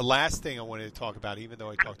 The last thing I wanted to talk about, even though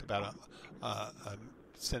I talked about a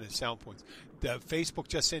set of sound points, Facebook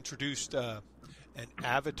just introduced an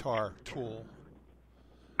avatar tool.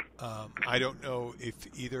 I don't know if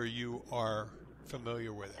either of you are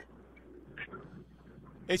familiar with it.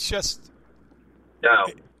 It's just... No.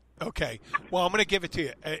 Okay. Well, I'm going to give it to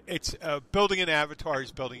you. It's building an avatar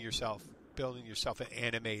is building yourself an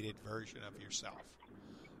animated version of yourself,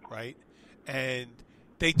 right? And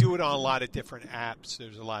they do it on a lot of different apps.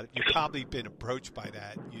 There's a lot. You've probably been approached by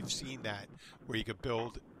that. You've seen that where you could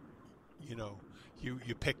build, you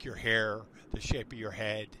pick your hair, the shape of your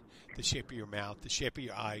head, the shape of your mouth, the shape of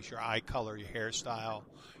your eyes, your eye color, your hairstyle,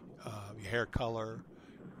 your hair color,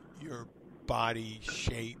 your body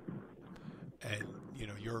shape, and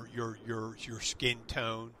your skin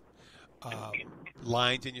tone,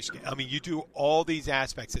 lines in your skin. I mean, you do all these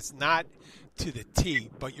aspects. It's not to the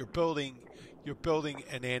T, but you're building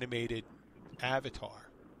an animated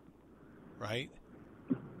avatar, right?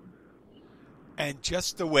 And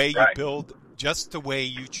just the way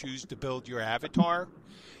you choose to build your avatar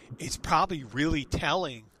is probably really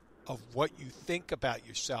telling of what you think about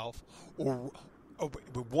yourself. Or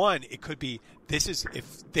one, it could be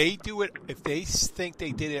if they think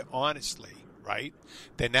they did it honestly, right?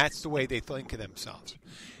 Then that's the way they think of themselves.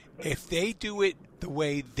 If they do it the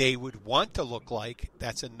way they would want to look like,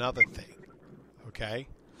 that's another thing. Okay?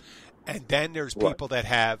 And then there's people that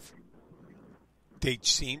they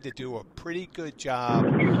seem to do a pretty good job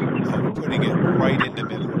of putting it right in the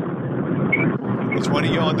middle. Is one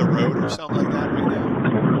of you on the road or something like that right now?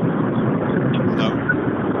 Hello?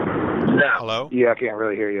 No. Hello? Yeah, I can't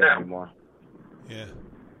really hear you anymore. Yeah.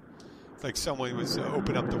 It's like someone was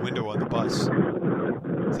open up the window on the bus. Is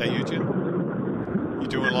that you, Jim? You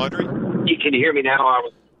doing laundry? Can you hear me now?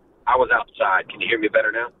 I was outside. Can you hear me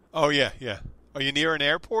better now? Oh, yeah. Are you near an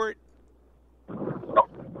airport? Oh.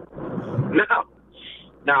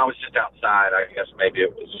 No, I was just outside. I guess maybe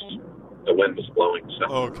it was the wind was blowing. So.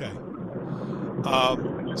 Okay.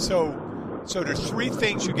 So there's three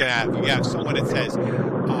things you can have. You have someone that says,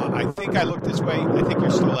 I think I look this way. I think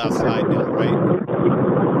you're still outside now, right?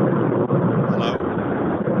 Hello?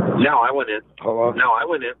 No, I went in. Hello? No, I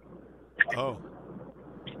went in. Oh.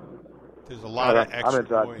 There's a lot of extra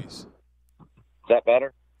noise. Is that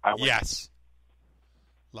better? Yes.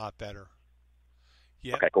 A lot better.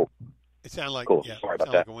 Yeah. Okay, cool. It sounded like, cool. Sorry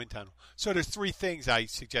about that. Like a wind tunnel. So there's three things I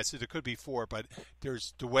suggested. There could be four, but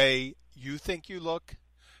there's the way you think you look,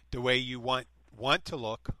 the way you want to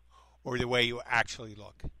look, or the way you actually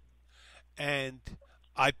look. And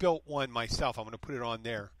I built one myself. I'm going to put it on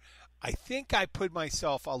there. I think I put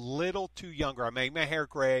myself a little too younger. I made my hair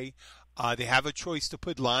gray. They have a choice to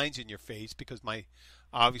put lines in your face because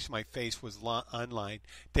obviously my face was unlined.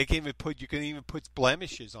 You can even put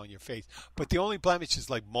blemishes on your face. But the only blemish is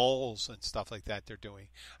like moles and stuff like that they're doing.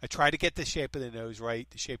 I try to get the shape of the nose right,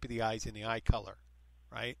 the shape of the eyes, and the eye color,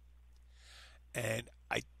 right?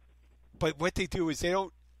 But what they do is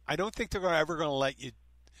I I don't think they're ever going to let you,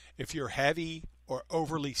 if you're heavy or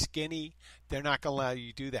overly skinny, they're not going to allow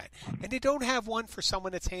you to do that. And they don't have one for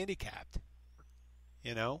someone that's handicapped.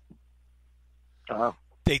 You know? Uh-huh.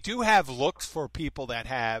 They do have looks for people that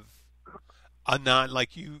have a like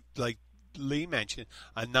Lee mentioned,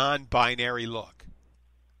 a non-binary look.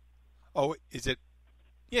 Oh, is it?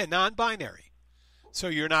 Yeah, non-binary. So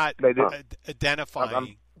you're not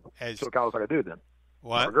identifying as. So it kind of looks like a dude then.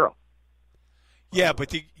 What? Or a girl. Yeah,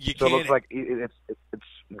 but you so can't. It looks like it's.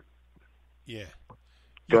 Yeah.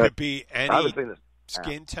 You could be any seen this.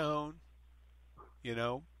 skin tone. You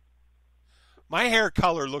know. My hair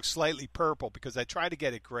color looks slightly purple because I tried to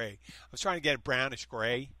get it gray. I was trying to get it brownish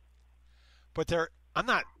gray, but I'm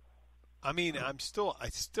not. I mean, I'd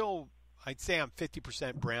say I'm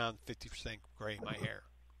 50% brown, 50% gray in my hair.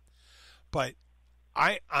 But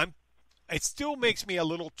it still makes me a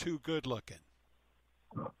little too good looking.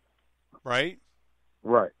 Right?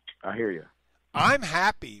 Right. I hear you. I'm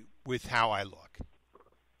happy with how I look.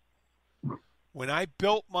 When I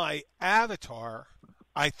built my avatar,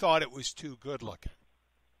 I thought it was too good looking.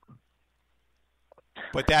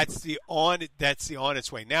 But that's the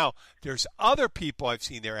honest way. Now, there's other people I've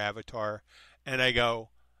seen their avatar, and I go,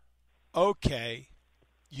 okay,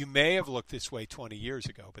 you may have looked this way 20 years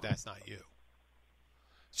ago, but that's not you.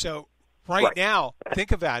 So right now,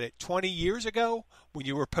 think about it. 20 years ago, when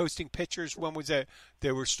you were posting pictures, when was that?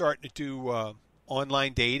 They were starting to do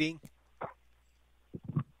online dating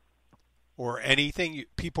or anything.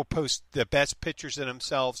 People post the best pictures of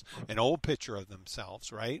themselves, an old picture of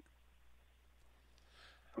themselves, right?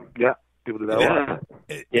 Yeah, people do that a lot.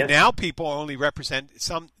 Yeah. Now people only represent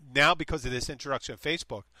some. Now because of this introduction of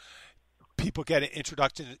Facebook, people get an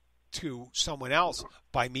introduction to someone else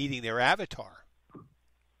by meeting their avatar.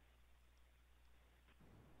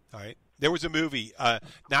 All right. There was a movie,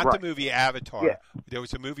 not the movie Avatar. Yeah. There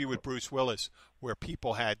was a movie with Bruce Willis where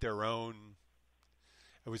people had their own.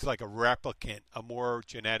 It was like a replicant, a more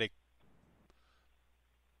genetic,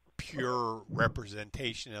 pure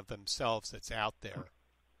representation of themselves that's out there.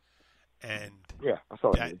 And yeah, I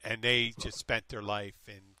saw that. And they just spent their life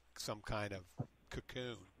in some kind of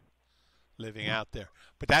cocoon, living out there.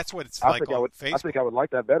 But that's what it's like on Facebook. I think I would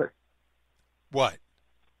like that better. What?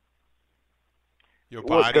 Your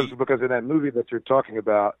body? Because in that movie that you're talking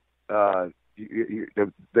about,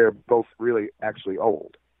 they're both really actually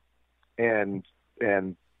old, and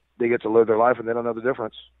they get to live their life and they don't know the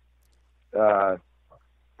difference.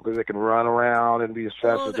 Because they can run around and be as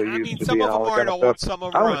fast as they used to be. Some of them aren't old, some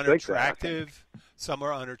of them are unattractive, some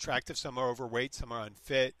are unattractive, some are overweight, some are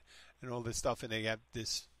unfit, and all this stuff. And they have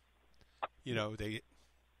this, they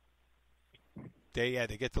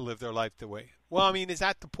get to live their life the way. Well, I mean, is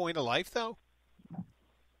that the point of life, though?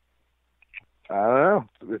 I don't know.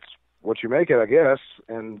 It's what you make it, I guess,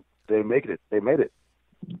 and they made it.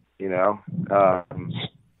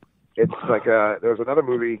 It's like there's another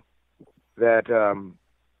movie that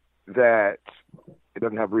it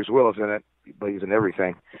doesn't have Bruce Willis in it, but he's in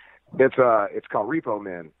everything. It's called Repo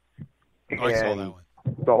Man. Oh, I saw that one.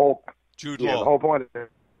 The whole Jude Law. The whole point is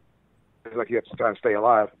like you have to try and stay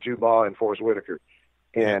alive. Jude Law and Forrest Whitaker,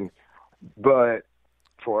 but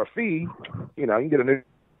for a fee, you can get a new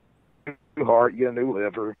heart, you get a new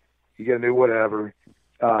liver, you get a new whatever.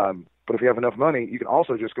 But if you have enough money, you can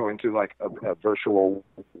also just go into like a virtual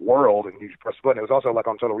world and you just press a button. It was also like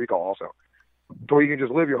on Total Recall also. So you can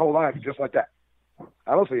just live your whole life just like that.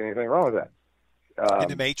 I don't see anything wrong with that. In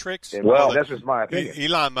the Matrix? Well, that's just my opinion.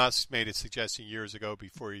 Elon Musk made a suggestion years ago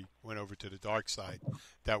before he went over to the dark side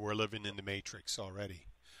that we're living in the Matrix already.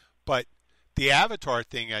 But the avatar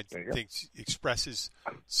thing, I think, expresses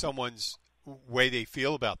someone's way they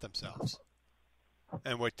feel about themselves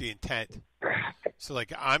and what the intent. So,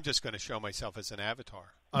 like, I'm just going to show myself as an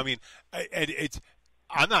avatar. I mean,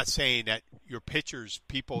 I'm not saying that your pictures,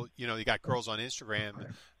 people, you got girls on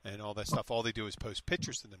Instagram and all that stuff. All they do is post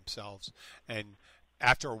pictures of themselves. And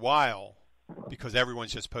after a while, because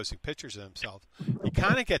everyone's just posting pictures of themselves, you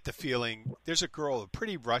kind of get the feeling there's a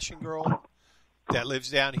pretty Russian girl that lives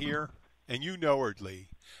down here, and you know her, Lee.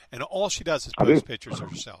 And all she does is post pictures of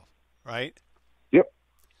herself, right? Yep.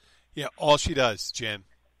 Yeah, all she does, Jim.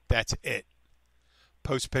 That's it.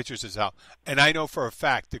 Post pictures of herself. And I know for a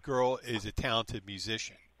fact the girl is a talented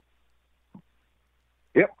musician.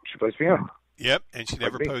 Yep, she plays piano. Yep, and she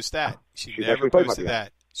never posts that. She never posted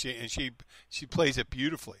that. She plays it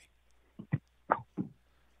beautifully.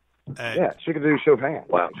 And, yeah, she can do Chopin.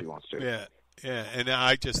 Wow, if she wants to. Yeah, and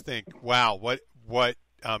I just think, wow, what?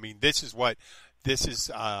 I mean, this is.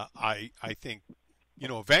 I think,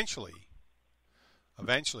 eventually,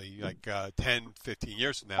 eventually, like 10, 15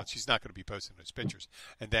 years from now, she's not going to be posting those pictures.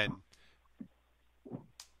 And then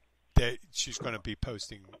she's going to be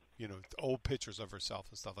posting, old pictures of herself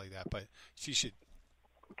and stuff like that. But she should,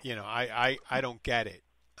 I don't get it.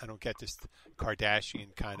 I don't get this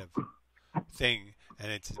Kardashian kind of thing,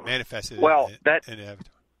 and it's manifested in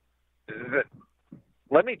Avatar.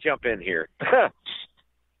 Let me jump in here.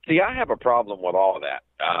 See, I have a problem with all of that.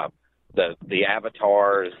 The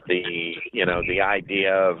avatars, the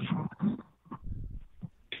idea of,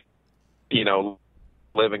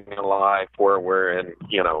 living a life where we're in,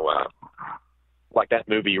 like that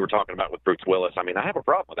movie you were talking about with Bruce Willis. I mean, I have a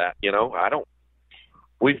problem with that.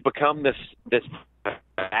 We've become this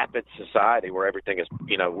rapid society where everything is,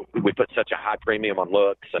 we put such a high premium on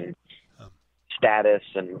looks and status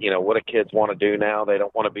and, what do kids want to do now? They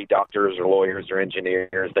don't want to be doctors or lawyers or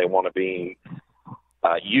engineers. They want to be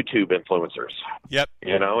YouTube influencers. Yep.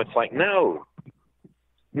 It's like, no,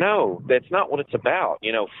 that's not what it's about.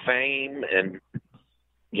 Fame and,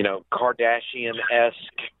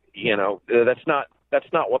 Kardashian-esque,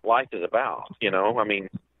 that's not what life is about. I mean,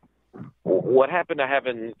 what happened to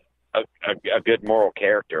having a good moral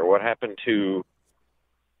character? What happened to,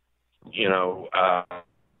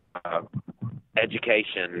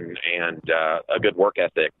 education and a good work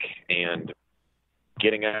ethic and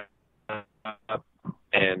getting up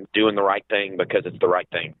and doing the right thing because it's the right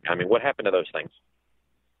thing? I mean, what happened to those things?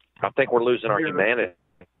 I think we're losing our humanity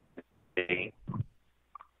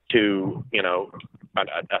to,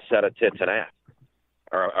 a set of tits and ass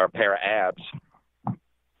or a pair of abs.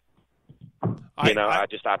 I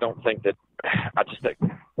don't think that. I just think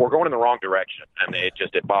we're going in the wrong direction, and it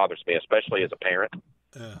bothers me, especially as a parent.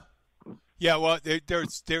 Yeah, well,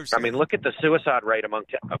 there's. I mean, look at the suicide rate among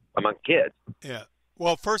kids. Yeah.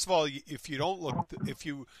 Well, first of all, if you don't look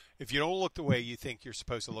the way you think you're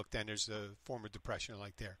supposed to look, then there's a form of depression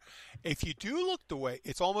like there. If you do look the way,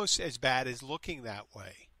 it's almost as bad as looking that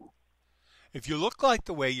way. If you look like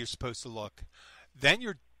the way you're supposed to look, then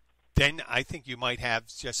I think you might have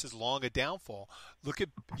just as long a downfall.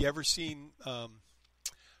 You ever seen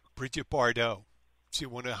Bridget Bardot? She's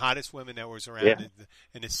one of the hottest women that was around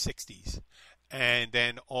in the 60s. And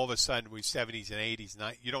then all of a sudden, we're 70s and 80s.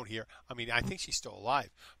 And you don't hear. I mean, I think she's still alive.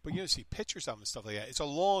 But you don't see pictures of them and stuff like that. It's a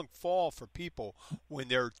long fall for people when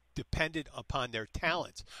they're dependent upon their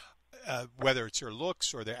talents, whether it's their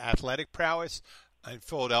looks or their athletic prowess. In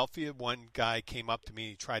Philadelphia, one guy came up to me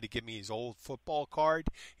and he tried to give me his old football card.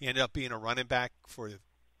 He ended up being a running back for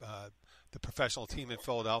the professional team in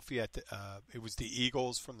Philadelphia. It was the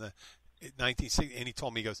Eagles from the 1960s, and he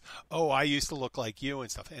told me, he goes, "Oh, I used to look like you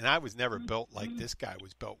and stuff." And I was never built like this guy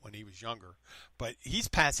was built when he was younger. But he's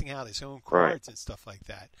passing out his own cards and stuff like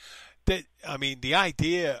that. I mean, the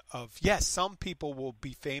idea of, yes, some people will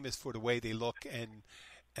be famous for the way they look and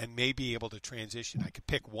may be able to transition. I could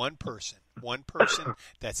pick one person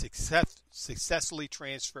that successfully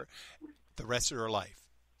transfer the rest of their life.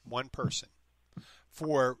 One person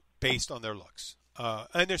based on their looks.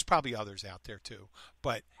 And there's probably others out there too.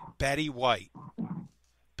 But Betty White.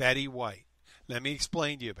 Let me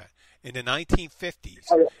explain to you about it. In the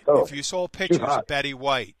 1950s, if you saw pictures of Betty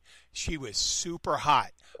White, she was super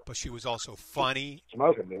hot, but she was also funny.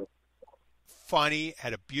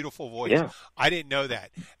 Had a beautiful voice. Yeah. I didn't know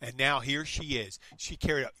that. And now here she is. She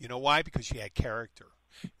carried up. You know why? Because she had character.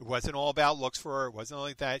 It wasn't all about looks for her. It wasn't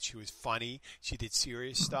like that. She was funny. She did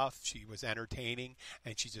serious stuff. She was entertaining.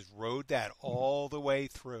 And she just rode that all the way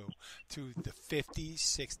through to the 50s,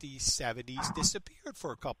 60s, 70s. Disappeared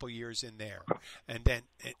for a couple years in there. And then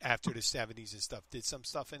after the 70s and stuff, did some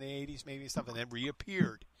stuff in the 80s, maybe stuff, and then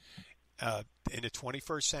reappeared in the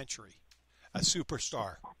 21st century. A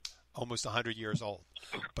superstar. Almost 100 years old.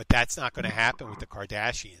 But that's not going to happen with the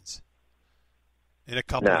Kardashians. In a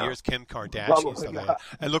couple of years, Kim Kardashian and stuff like that.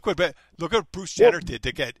 And look what Bruce Jenner did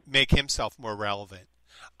to make himself more relevant.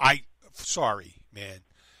 Sorry, man.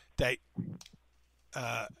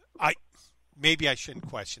 Maybe I shouldn't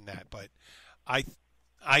question that, but I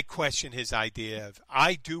question his idea of.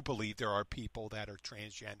 I do believe there are people that are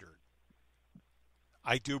transgendered.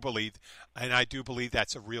 I do believe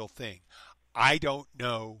that's a real thing. I don't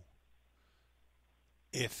know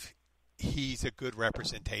if he's a good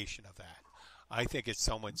representation of that. I think it's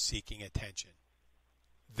someone seeking attention.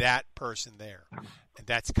 That person there. And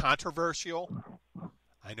that's controversial.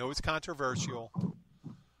 I know it's controversial.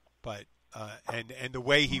 But, and the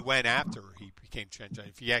way he went after he became transgender,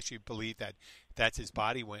 if he actually believed that that's his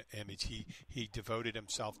body image, he devoted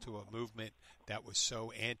himself to a movement that was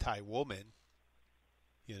so anti-woman,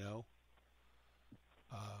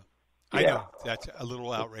 I know that's a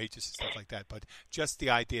little outrageous and stuff like that, but just the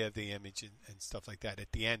idea of the image and stuff like that.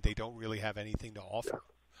 At the end, they don't really have anything to offer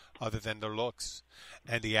other than their looks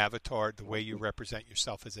and the avatar. The way you represent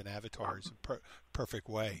yourself as an avatar is a perfect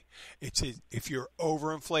way. If you're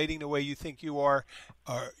overinflating the way you think you are,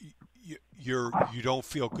 you don't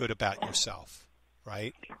feel good about yourself,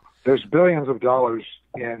 right? There's billions of dollars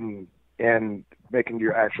in making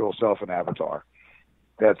your actual self an avatar.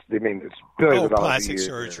 It's billions of dollars plastic a year.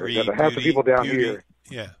 surgery, Half beauty, the people down beauty, here.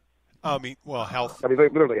 Yeah. Health.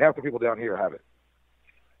 Literally half the people down here have it.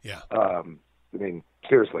 Yeah.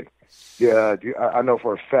 Seriously. Yeah, I know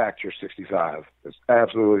for a fact you're 65. There's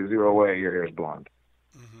absolutely zero way your hair is blonde.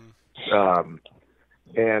 Mm-hmm.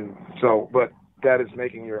 And so, but that is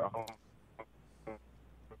making your own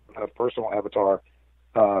personal avatar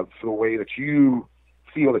for the way that you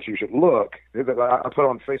feel that you should look. I put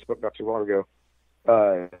on Facebook not too long ago.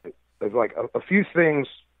 There's like a few things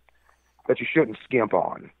that you shouldn't skimp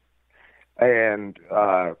on, and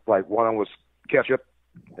like one of them was ketchup.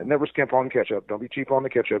 Never skimp on ketchup. Don't be cheap on the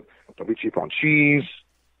ketchup. Don't be cheap on cheese.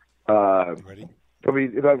 Ready? Don't be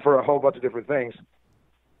for a whole bunch of different things.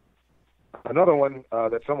 Another one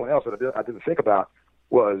that someone else that I didn't think about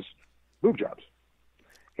was boob jobs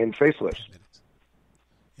and facelifts.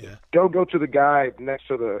 Yeah. Don't go to the guy next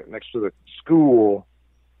to the school.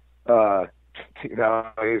 He's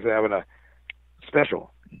having a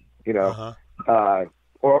special, or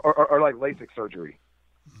like LASIK surgery.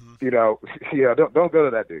 Mm-hmm. Don't go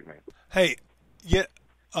to that dude, man. Hey, yeah.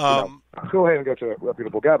 Go ahead and go to a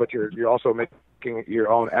reputable guy, but you're also making your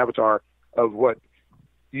own avatar of what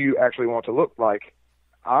you actually want to look like.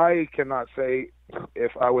 I cannot say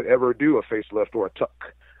if I would ever do a facelift or a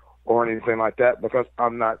tuck or anything like that because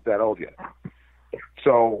I'm not that old yet.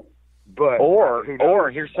 So, but or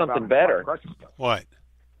here's something better. What?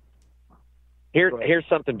 Here's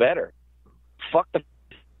something better. Fuck the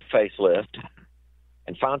facelift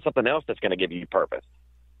and find something else that's going to give you purpose.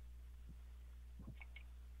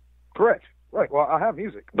 Correct. Right. Well, I have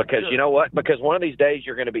music. Because you know what? Because one of these days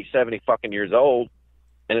you're going to be 70 fucking years old,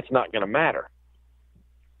 and it's not going to matter.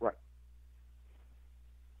 Right.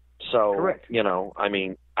 So, correct.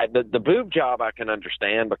 The boob job I can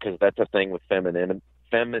understand because that's a thing with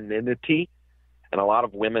femininity, and a lot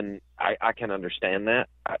of women, I can understand that.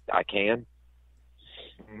 I can.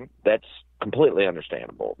 Mm-hmm. That's completely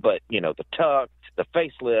understandable. But, the tuck, the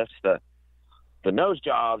facelifts, the nose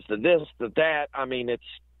jobs, the this, the that,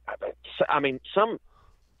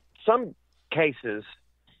 some cases,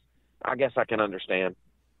 I guess I can understand.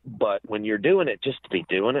 But when you're doing it just to be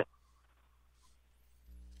doing it,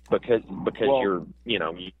 because you're,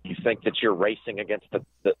 you think that you're racing against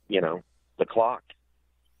the clock.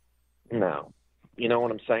 No, you know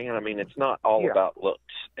what I'm saying? It's not all about looks.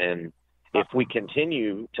 And if we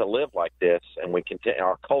continue to live like this and we continue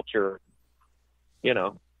our culture,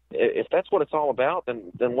 if that's what it's all about,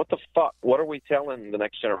 then what the fuck? What are we telling the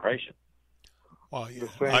next generation? Well,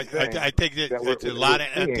 I think that there's a lot of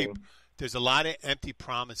empty. There's a lot of empty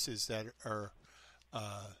promises that are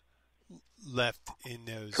left in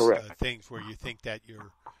those things where you think that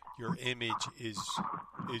your image is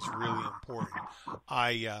really important.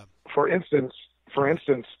 For instance,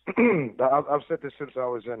 I've said this since I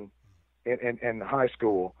was in high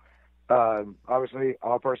school. Obviously,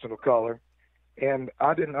 I'm a person of color, and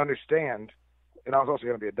I didn't understand. And I was also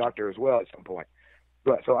going to be a doctor as well at some point.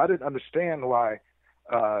 But so I didn't understand why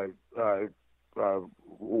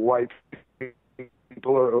white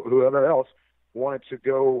people or whoever else wanted to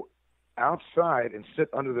go outside and sit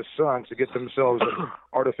under the sun to get themselves an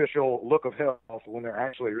artificial look of health when they're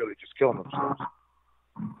actually really just killing themselves.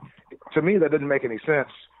 To me, that didn't make any sense.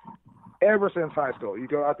 Ever since high school, you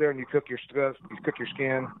go out there and you cook your stuff, you cook your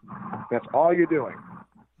skin. That's all you're doing.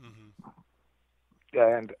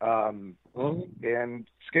 Mm-hmm. And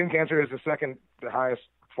skin cancer is the highest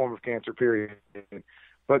form of cancer, period.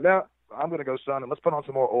 But now I'm going to go sun and let's put on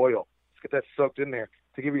some more oil. Let's get that soaked in there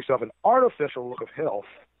to give yourself an artificial look of health.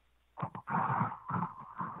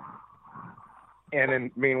 And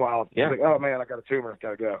then meanwhile, it's like, oh man, I got a tumor,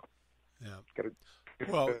 gotta go. Yeah, gotta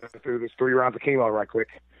go through this 3 rounds of chemo right quick.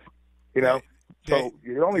 So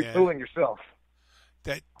you're only fooling yourself.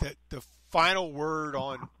 That the final word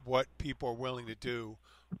on what people are willing to do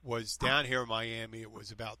was down here in Miami. It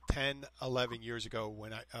was about 10, 11 years ago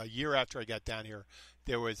when a year after I got down here,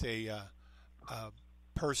 there was a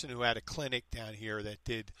person who had a clinic down here that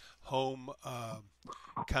did home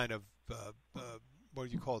kind of what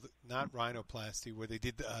do you call it? Not rhinoplasty, where they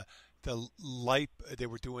did the they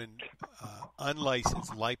were doing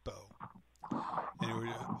unlicensed lipo,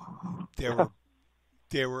 and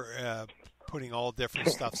they were putting all different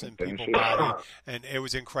stuffs in people's body, and it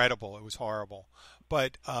was incredible. It was horrible,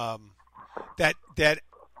 but that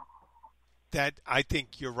I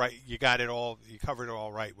think you're right. You got it all. You covered it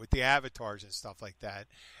all right with the avatars and stuff like that.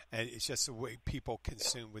 And it's just the way people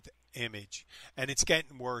consume with image, and it's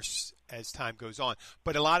getting worse as time goes on.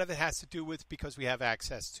 But a lot of it has to do with because we have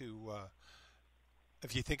access to.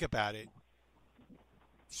 If you think about it,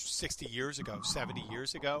 60 years ago, 70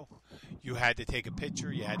 years ago, you had to take a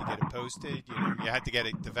picture, you had to get it posted, you had to get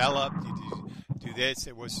it developed, you do this.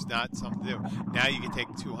 It was not something to do. Now you can take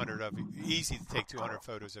 200 of easy to take 200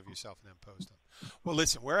 photos of yourself and then post them. Well,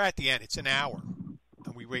 listen, we're at the end. It's an hour,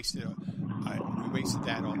 and we wasted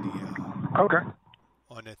that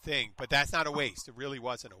on the thing, but that's not a waste. It really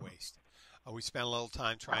wasn't a waste. We spent a little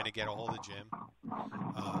time trying to get a hold of Jim.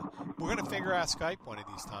 We're going to figure out Skype one of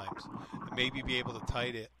these times and maybe be able to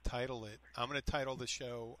title it. I'm going to title the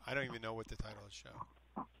show. I don't even know what to title the show.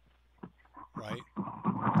 Right?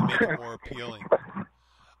 To make it more appealing.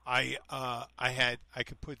 I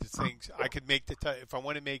could put the things. I could make if I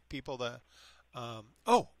want to make people I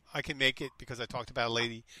can make it because I talked about a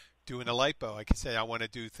lady doing a lipo. I could say I want to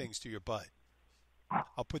do things to your butt.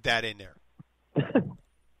 I'll put that in there.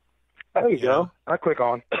 There you go. I click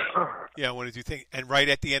on. Yeah, I want to do things. And right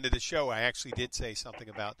at the end of the show, I actually did say something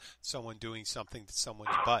about someone doing something to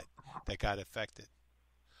someone's butt that got affected.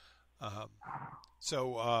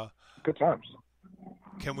 Good times.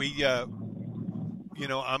 Can we?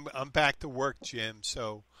 I'm back to work, Jim.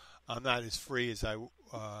 So I'm not as free as I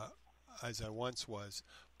once was.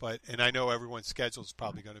 And I know everyone's schedule is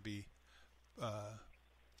probably going to be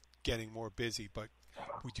getting more busy. But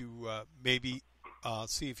would you maybe? I'll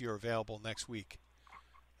see if you're available next week,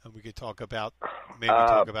 and we could talk about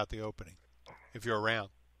the opening if you're around.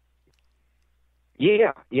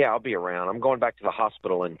 Yeah, I'll be around. I'm going back to the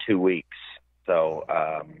hospital in 2 weeks, so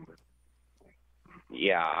I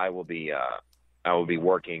will be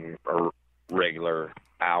working regular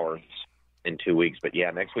hours in 2 weeks. But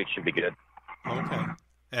yeah, next week should be good. Okay.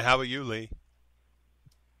 And how about you, Lee?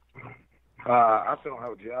 I still don't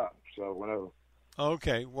have a job, so whenever.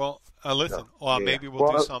 Okay. Well, listen. Maybe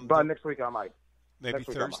we'll do something. By next week, I might. Maybe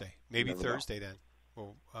Thursday. Maybe Thursday then.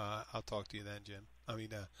 Well, I'll talk to you then, Jim.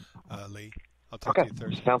 Lee. I'll talk to you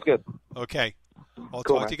Thursday. Sounds good. Okay. I'll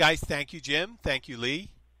talk to you guys. Thank you, Jim. Thank you,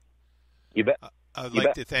 Lee. You bet. I'd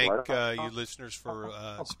like to thank you listeners for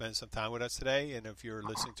spending some time with us today. And if you're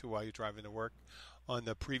listening to while you're driving to work, on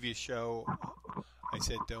the previous show, I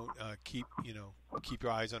said don't keep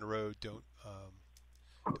your eyes on the road. Don't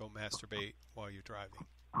masturbate while you're driving.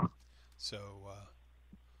 So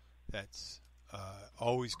that's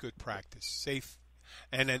always good practice. Safe.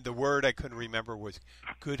 And then the word I couldn't remember was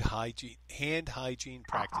good hygiene, hand hygiene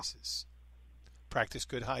practices. Practice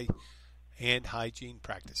good hand hygiene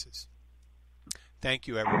practices. Thank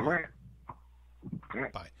you, everyone.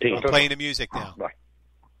 Bye. I'm playing the music now. Bye.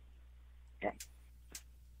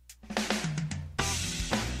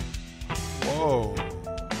 Whoa.